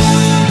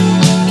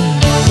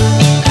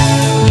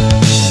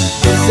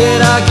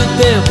 Será que o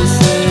tempo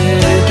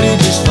sempre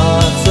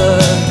disfarça?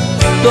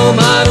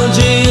 Tomaram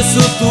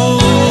disso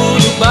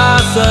tudo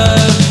passa.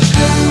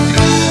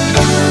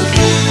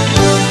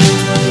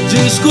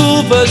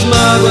 Desculpa as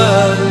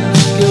mágoas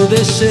que eu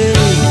deixei.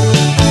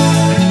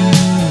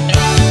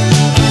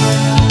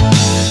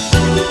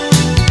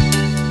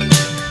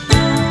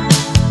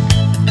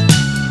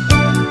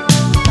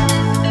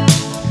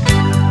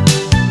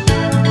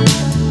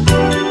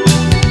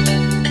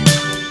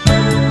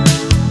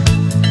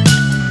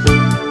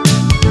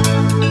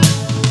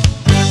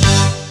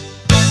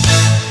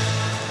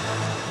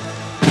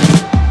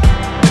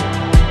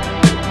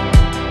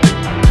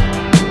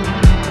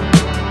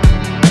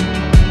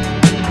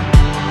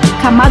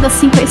 Camada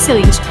 5 é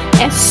excelente,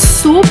 é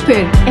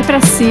super, é pra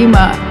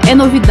cima, é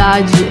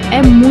novidade,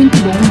 é muito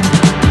bom.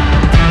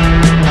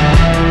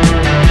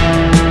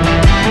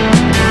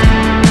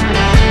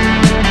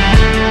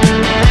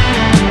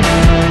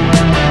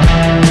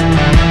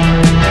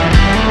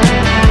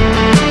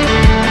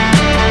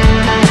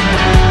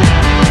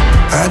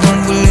 I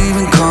don't believe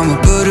in karma,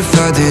 but if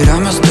I did, I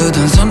must have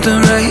done something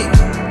right.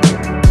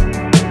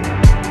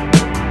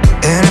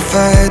 And if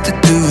I had to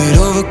do it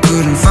over,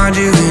 couldn't find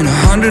you in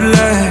 100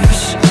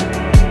 lives.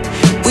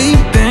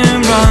 We've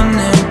been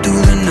running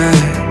through the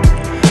night,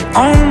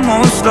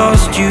 almost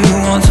lost you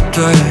once or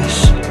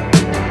twice.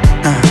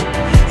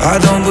 I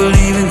don't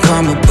believe in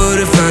karma, but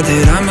if I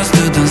did, I must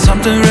have done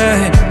something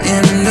right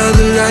in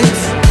another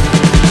life.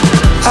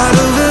 Out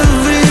of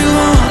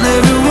everyone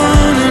in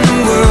the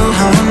world,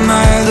 how am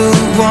I the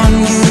one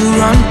you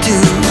run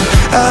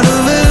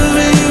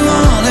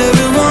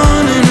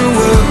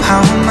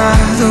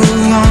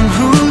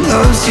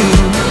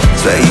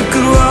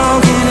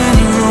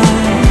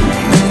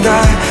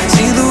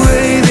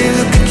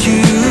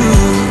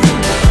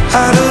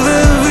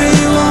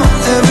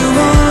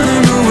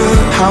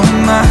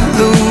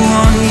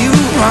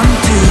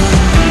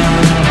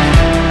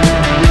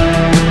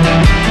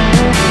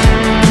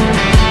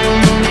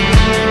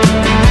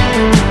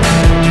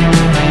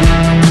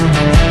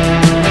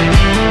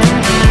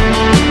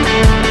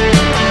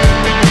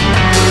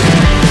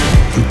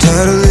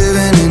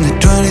living in the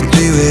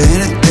 23 where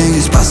anything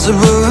is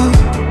possible.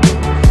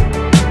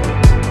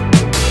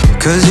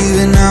 Cause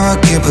even now I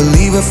can't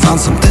believe I found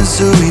something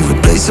so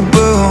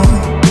irreplaceable.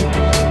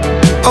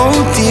 Oh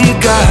dear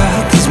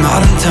God, these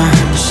modern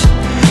times,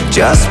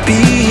 just be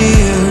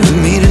here with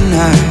me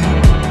tonight.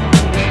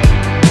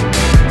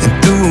 And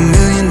through a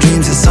million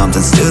dreams there's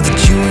something still that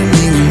you and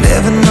me will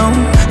never know.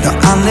 No,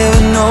 I'll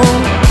never know.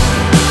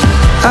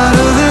 Out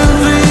of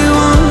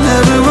everyone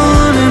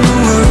in the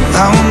world,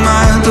 how am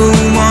I the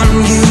one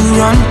you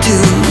run to?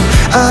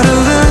 Out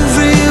of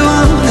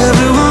everyone in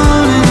the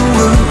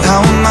world,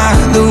 how am I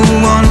the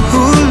one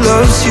who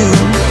loves you?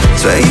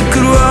 Swear you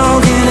could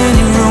walk in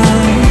any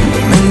room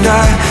and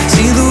I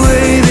see the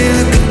way they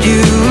look at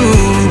you.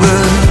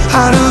 But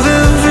out of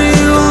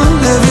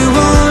everyone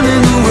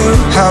in the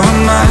world, how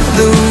am I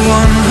the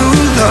one who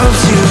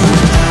loves you?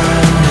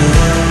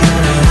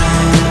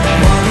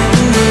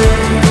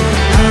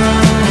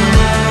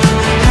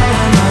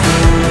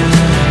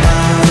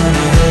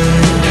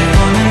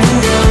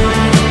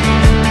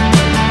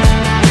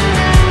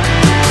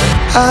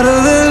 Out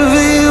of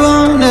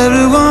everyone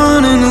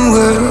in the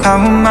world, how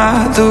am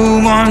I the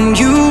one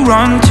you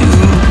run to?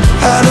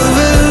 Out of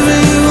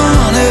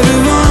everyone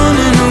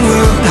in the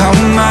world, how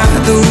am I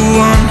the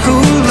one who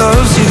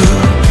loves you?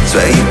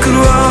 Swear you could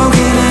walk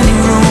in any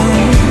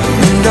room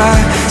and I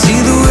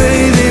see the way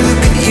they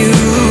look at you.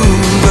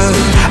 But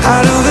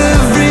out of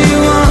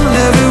everyone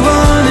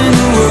in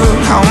the world,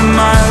 how am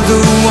I the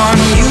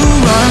one you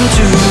run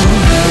to?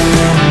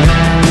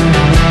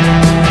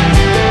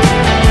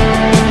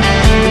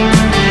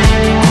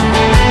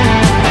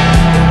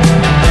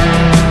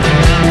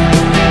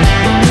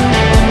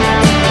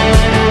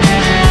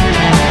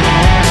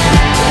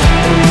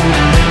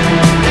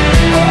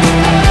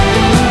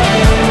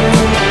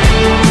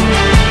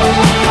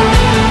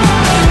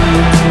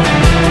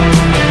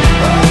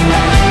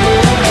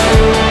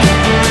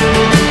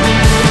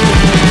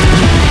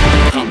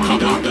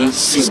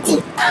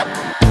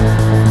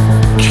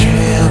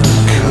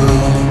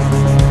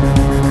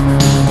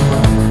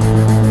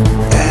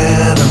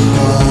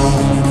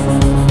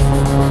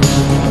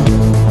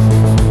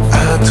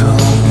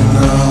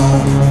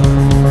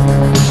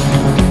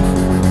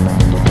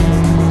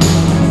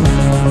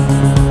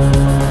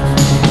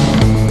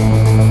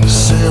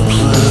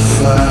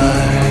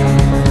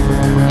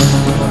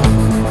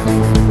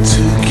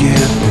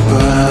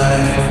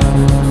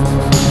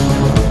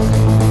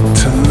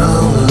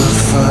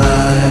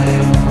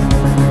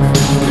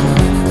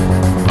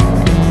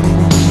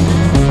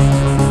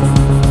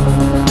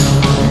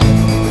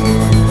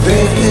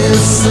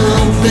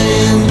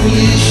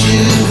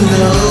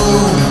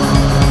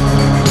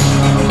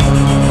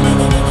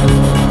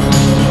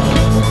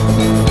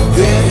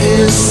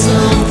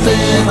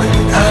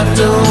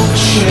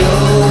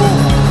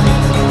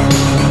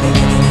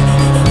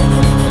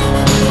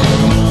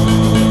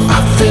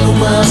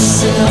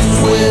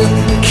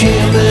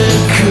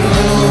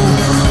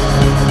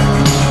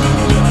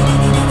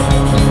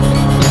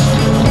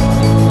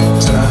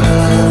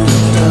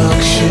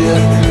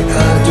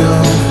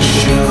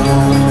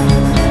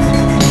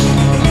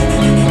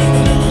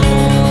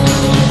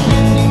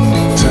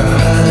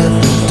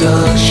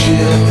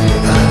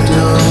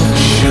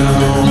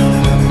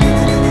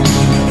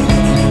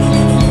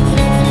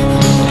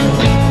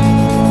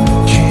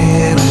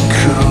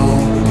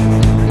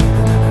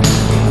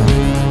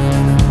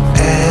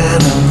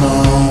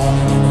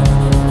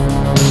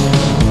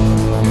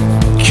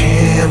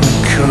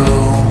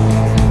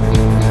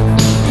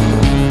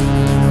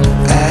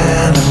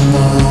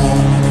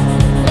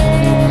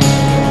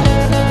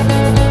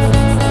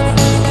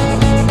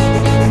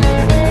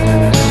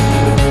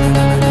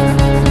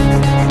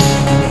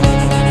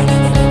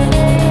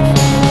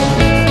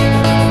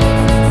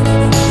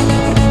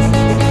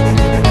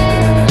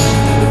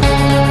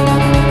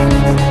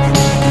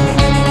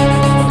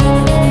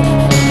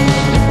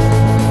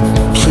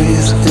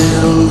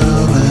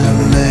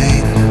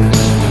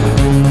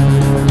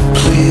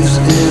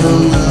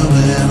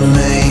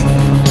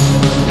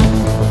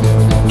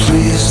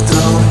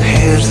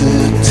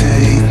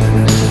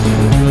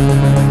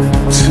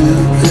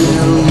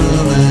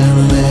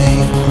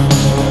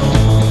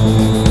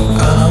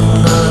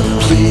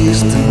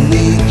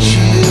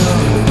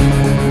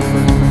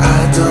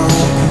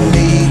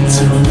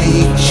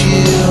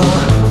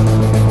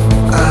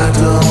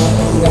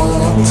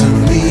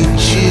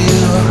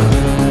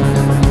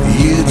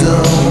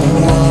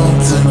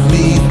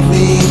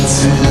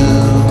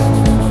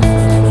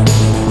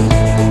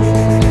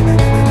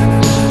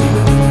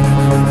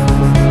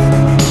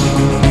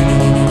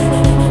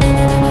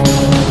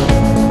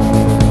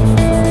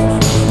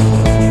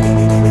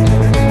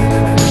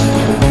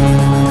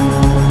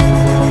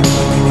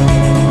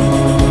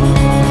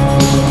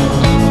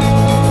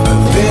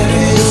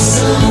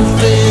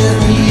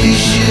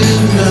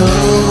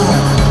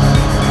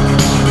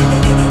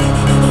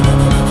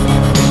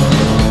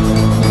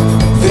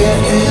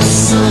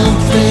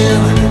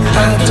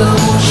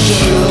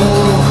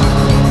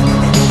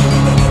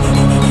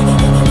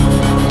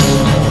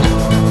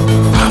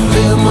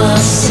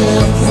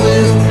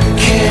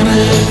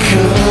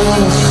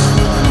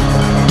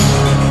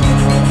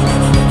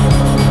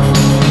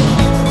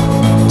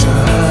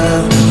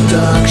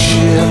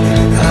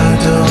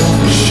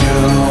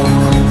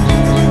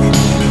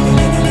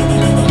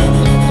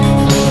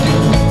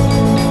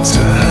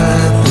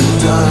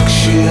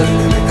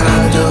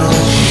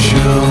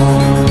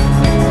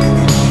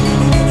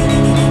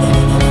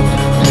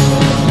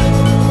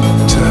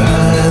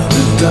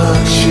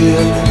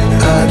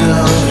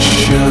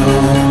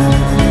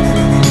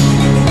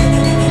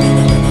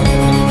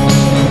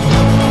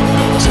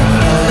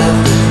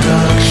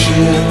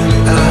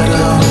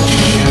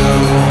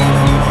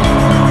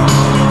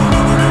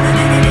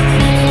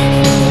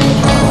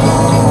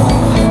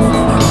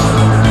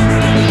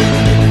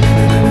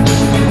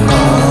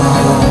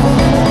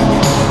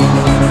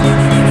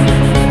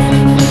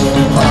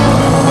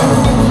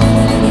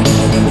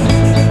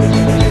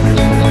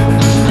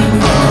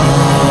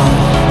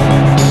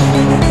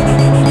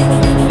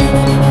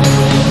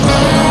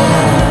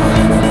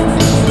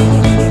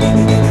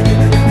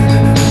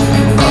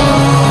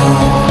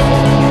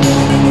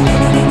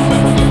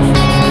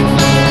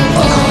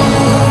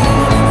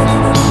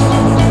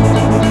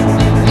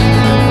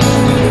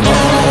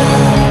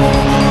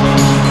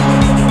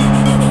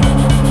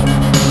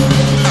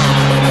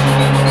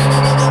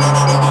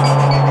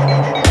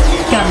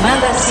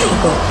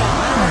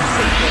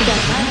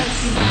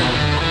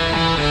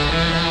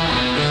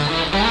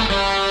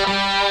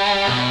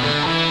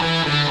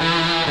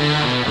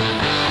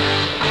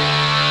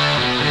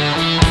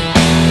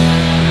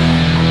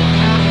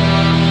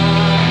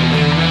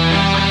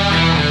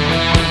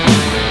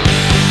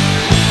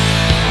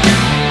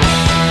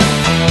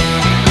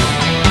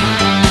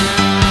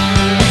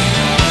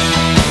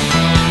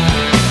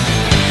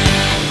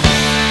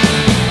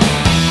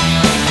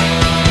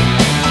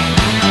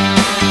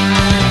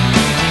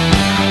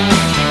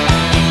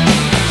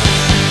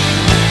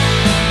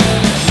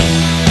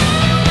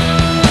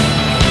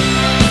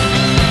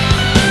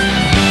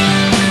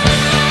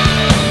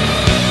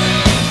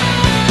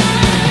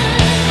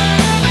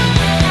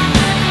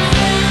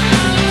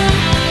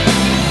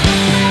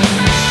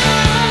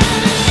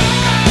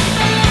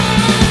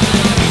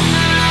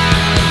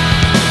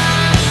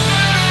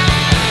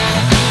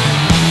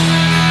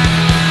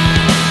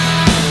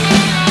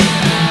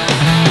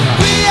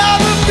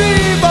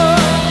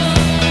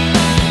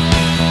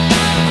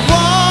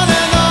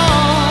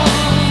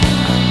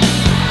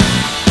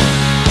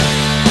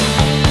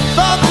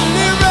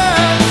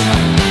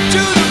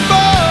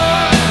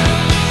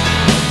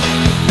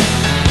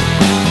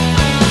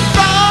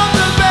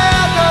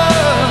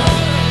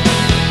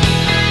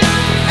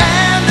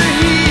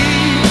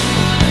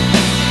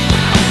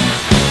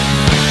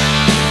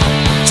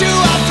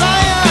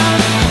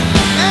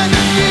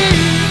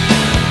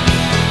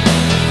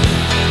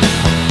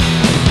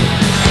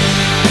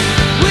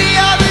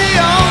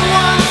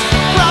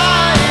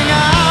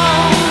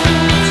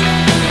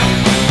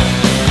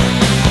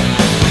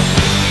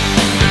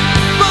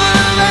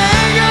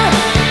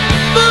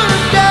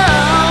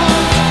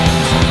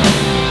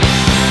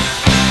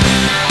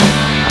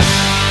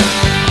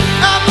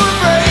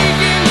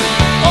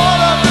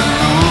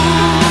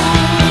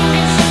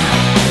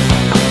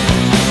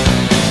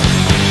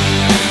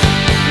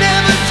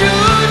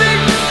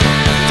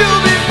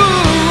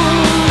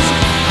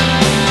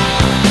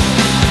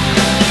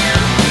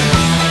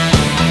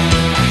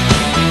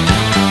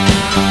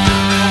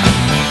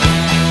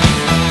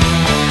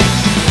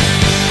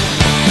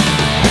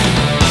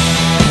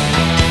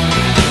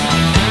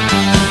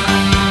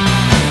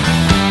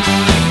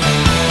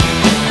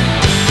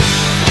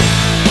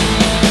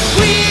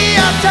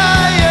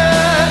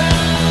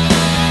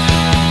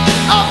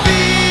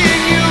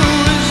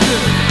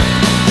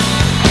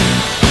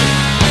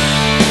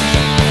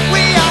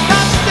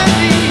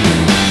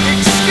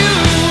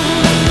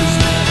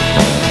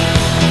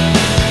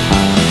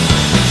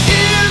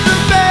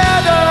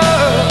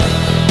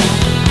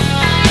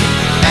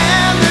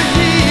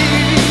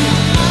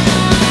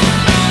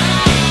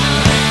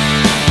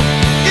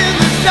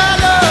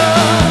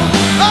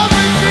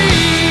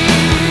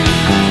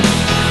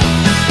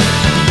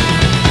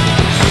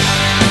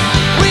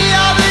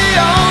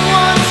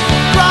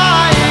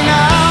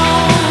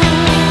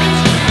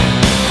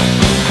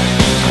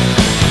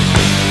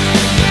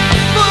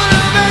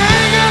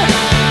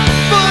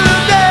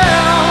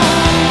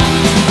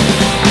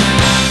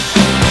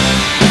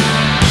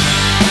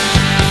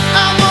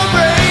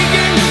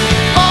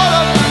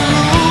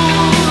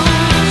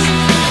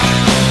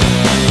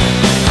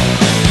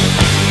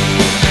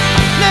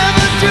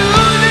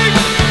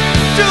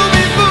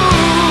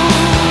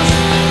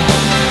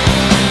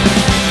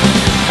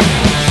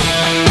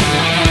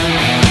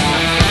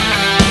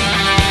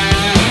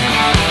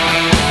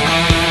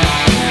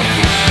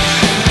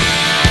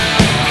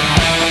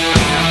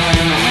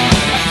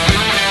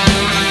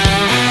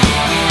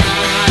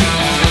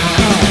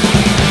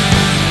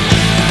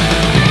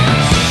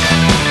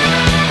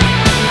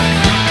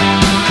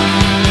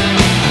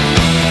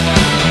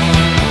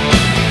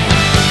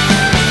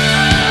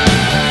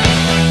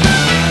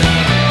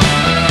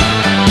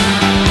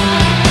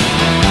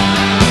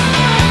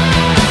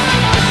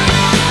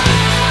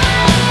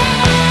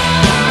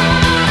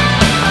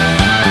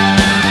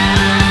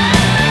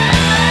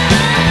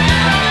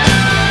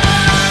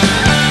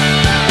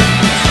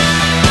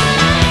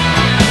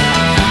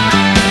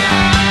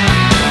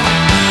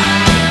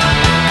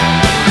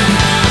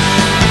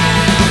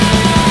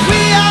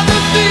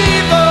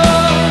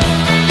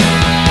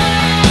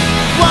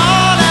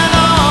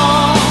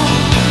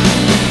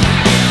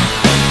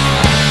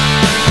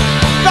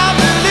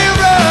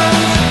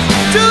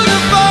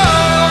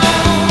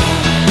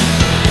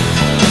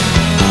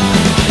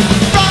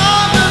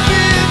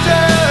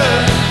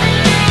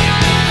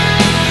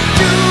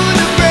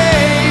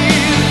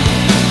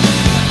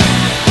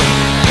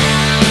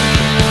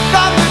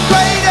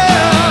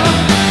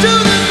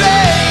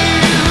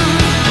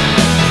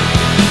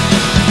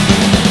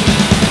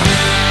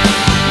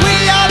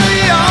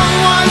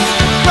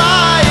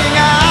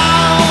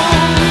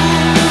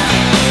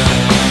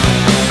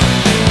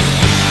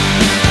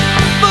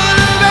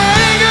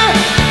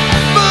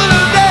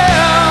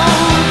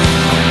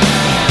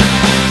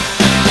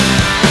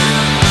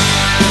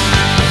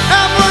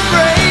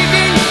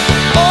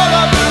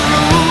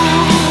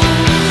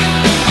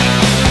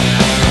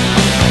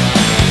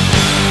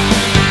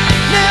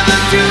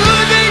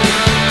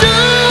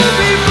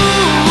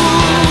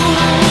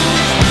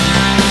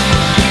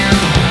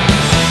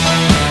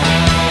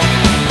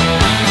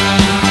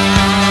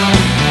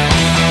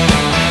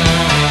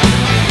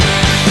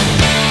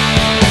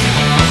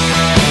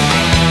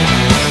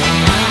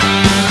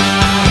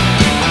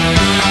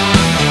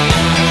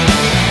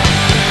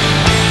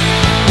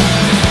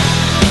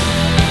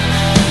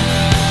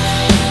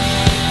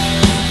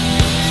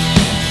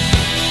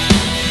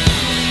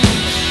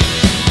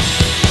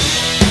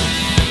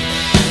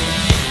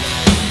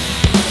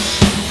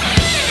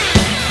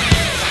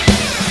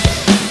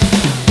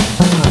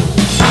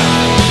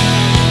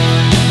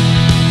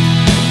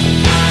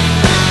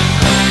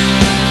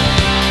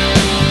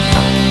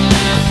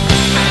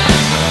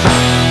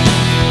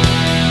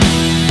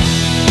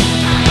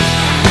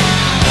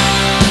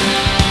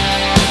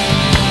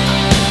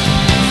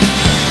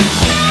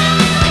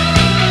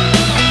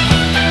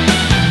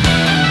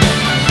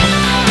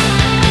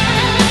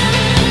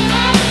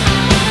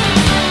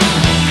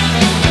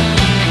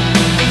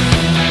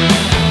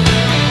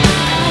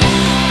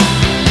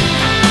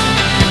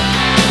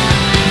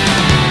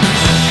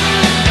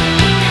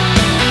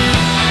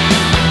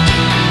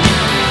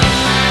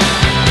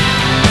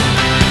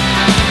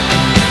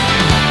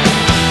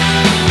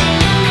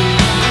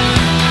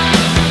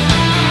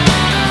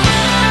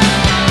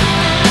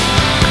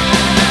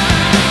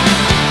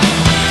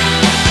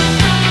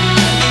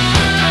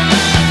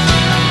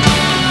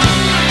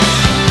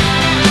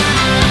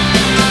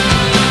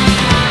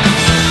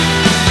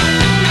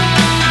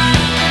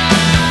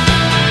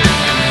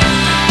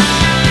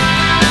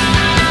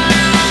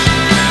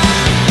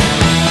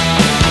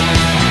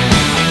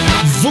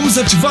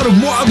 ativar o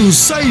modo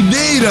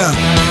saideira,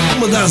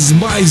 uma das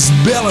mais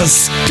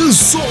belas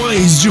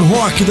canções de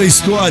rock da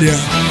história,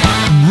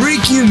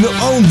 Breaking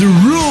on the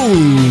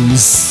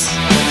Rules,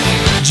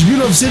 de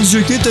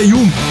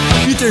 1981,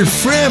 Peter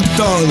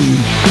Frampton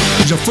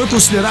já foi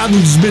considerado um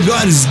dos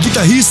melhores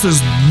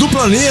guitarristas do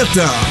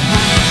planeta.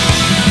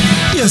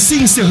 E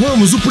assim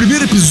encerramos o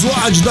primeiro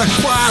episódio da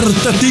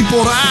 4ª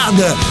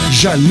temporada,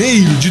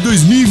 janeiro de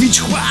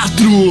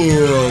 2024.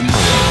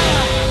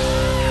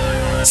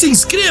 Se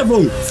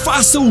inscrevam,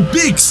 façam o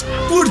Pix,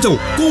 curtam,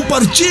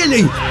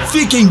 compartilhem,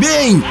 fiquem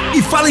bem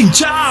e falem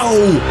tchau.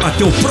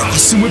 Até o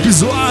próximo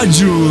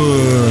episódio.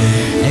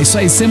 É isso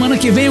aí, semana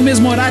que vem, o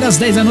mesmo horário, às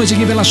 10 da noite,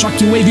 aqui pela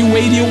Shockwave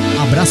Radio.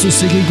 Abraço,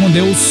 fiquem com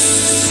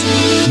Deus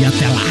e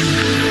até lá.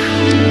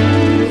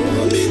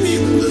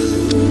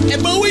 É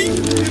bom, hein?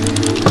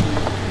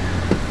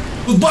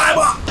 Goodbye,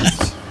 bye.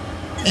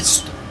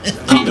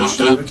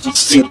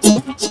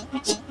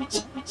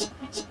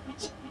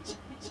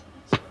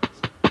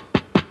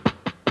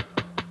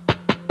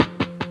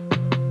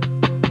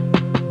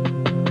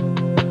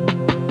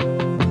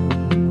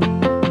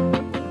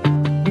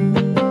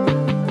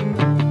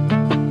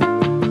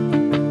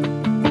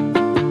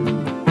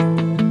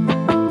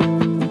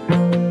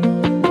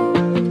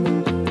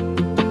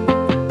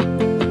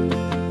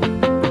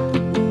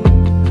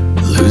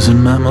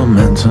 Losing my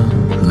momentum,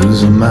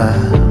 losing my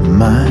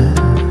mind.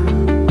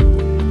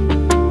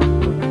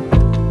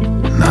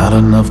 Not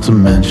enough to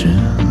mention,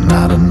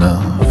 not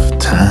enough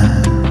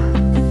time.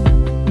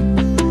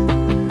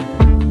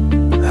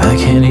 I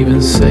can't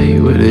even say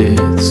what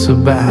it's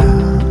about.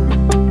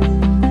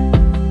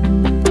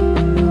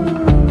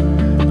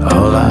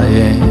 All I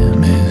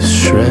am is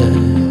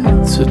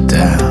shreds of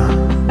doubt.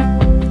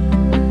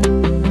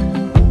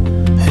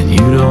 And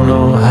you don't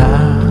know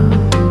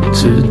how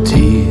to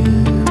deal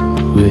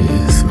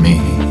with me.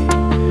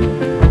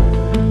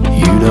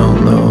 You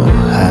don't know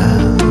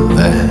how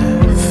that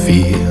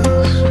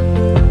feels.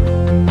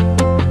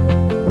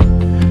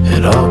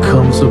 It all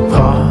comes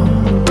apart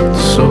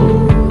so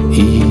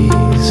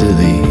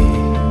easily,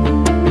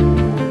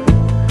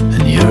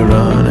 and you're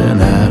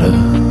running out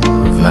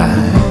of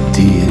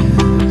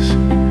ideas.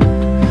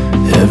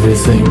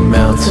 Everything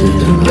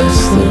melted in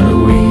less than a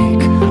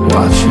week.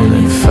 Watching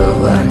it felt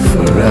like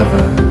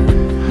forever.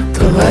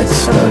 The lights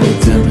started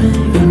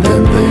dimming and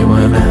then they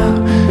went out.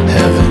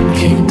 Heaven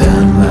came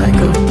down like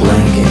a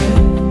blanket.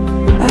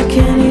 I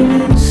can't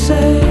even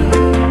say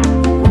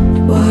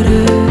what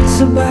it's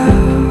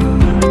about.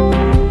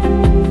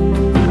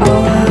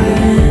 All I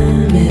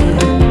am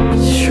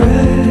is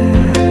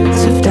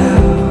shreds of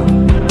doubt.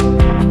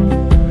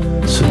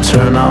 So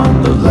turn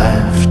on the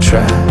laugh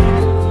track.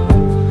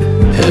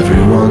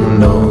 Everyone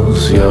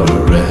knows you're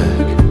a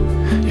wreck.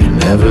 You're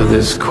never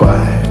this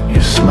quiet.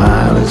 Your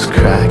smile is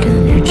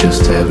cracking, you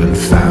just haven't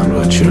found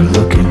what you're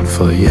looking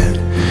for yet.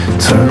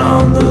 Turn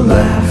on the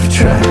laugh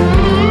track,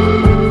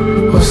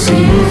 we'll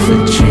see if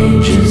it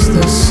changes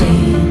the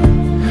scene.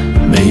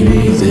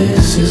 Maybe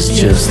this is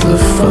just the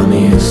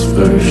funniest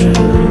version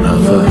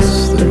of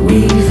us that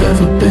we've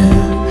ever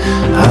been.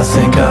 I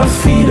think our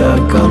feet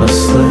are gonna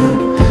slip,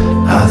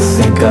 I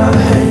think our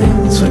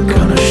hands are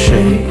gonna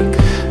shake,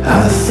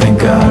 I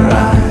think our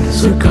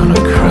eyes are gonna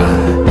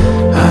cry,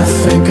 I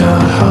think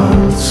our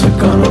hearts are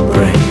gonna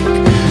break.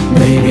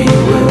 Maybe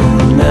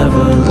we'll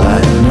never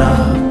lighten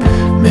up.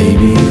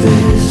 Maybe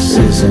this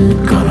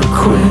isn't gonna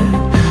quit.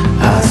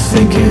 I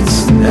think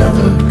it's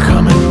never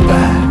coming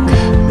back.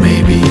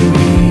 Maybe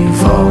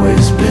we've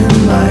always been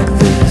like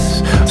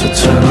this. So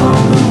turn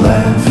on the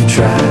laugh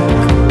track.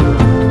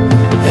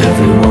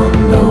 Everyone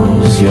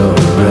knows you're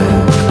a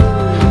wreck.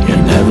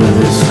 You're never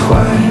this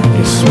quiet.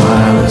 Your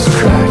smile is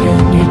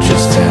cracking. You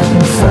just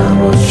haven't found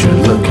what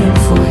you're looking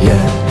for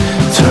yet.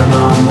 Turn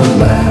on the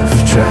laugh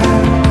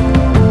track.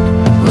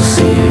 We'll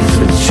see if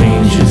it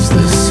changes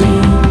the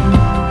scene.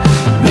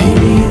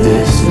 Maybe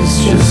this is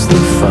just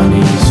the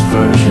funniest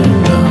version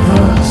of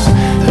us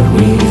that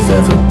we've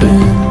ever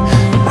been.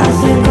 I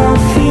think our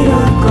feet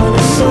are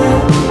gonna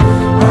slip.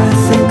 I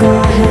think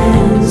our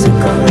hands are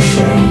gonna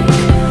shake.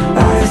 I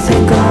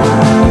think our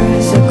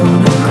eyes are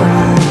gonna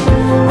cry.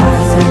 I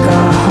think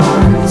our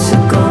hearts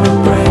are gonna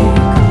break.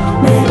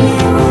 Maybe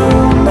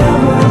we'll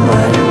never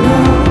let it go.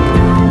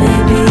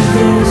 Maybe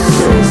this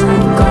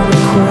isn't gonna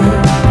quit.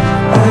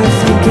 I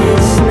think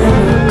it's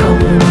never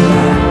coming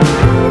back.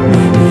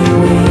 Maybe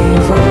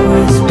we've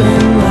always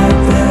been like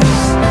this.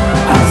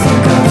 I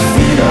think our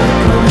feet are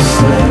gonna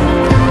slip.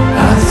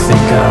 I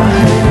think our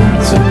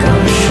hands are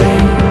gonna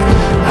shake.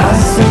 I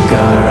think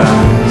our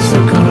eyes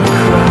are gonna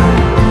cry.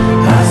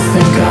 I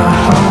think our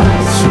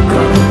hearts are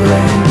gonna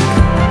break.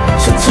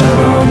 So turn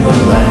on the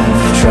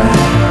laugh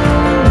track.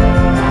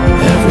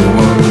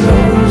 Everyone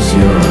knows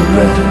you're a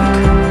wreck.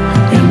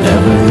 You're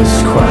never this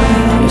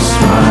quiet. Your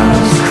smile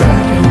is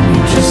cracking.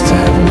 You just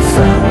haven't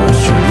found what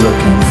you're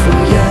looking for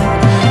yet.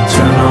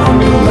 Turn on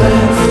the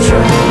laugh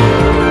track.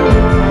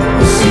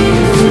 We'll see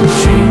if it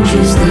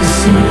changes the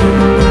scene.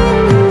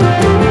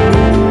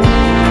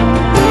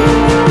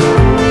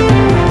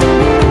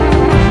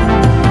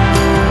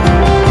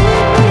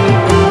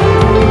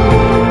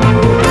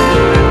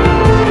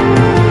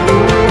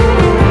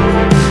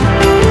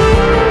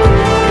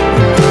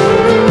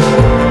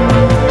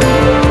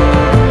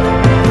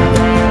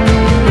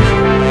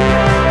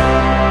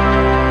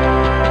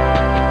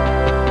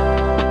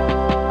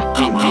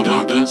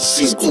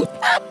 5.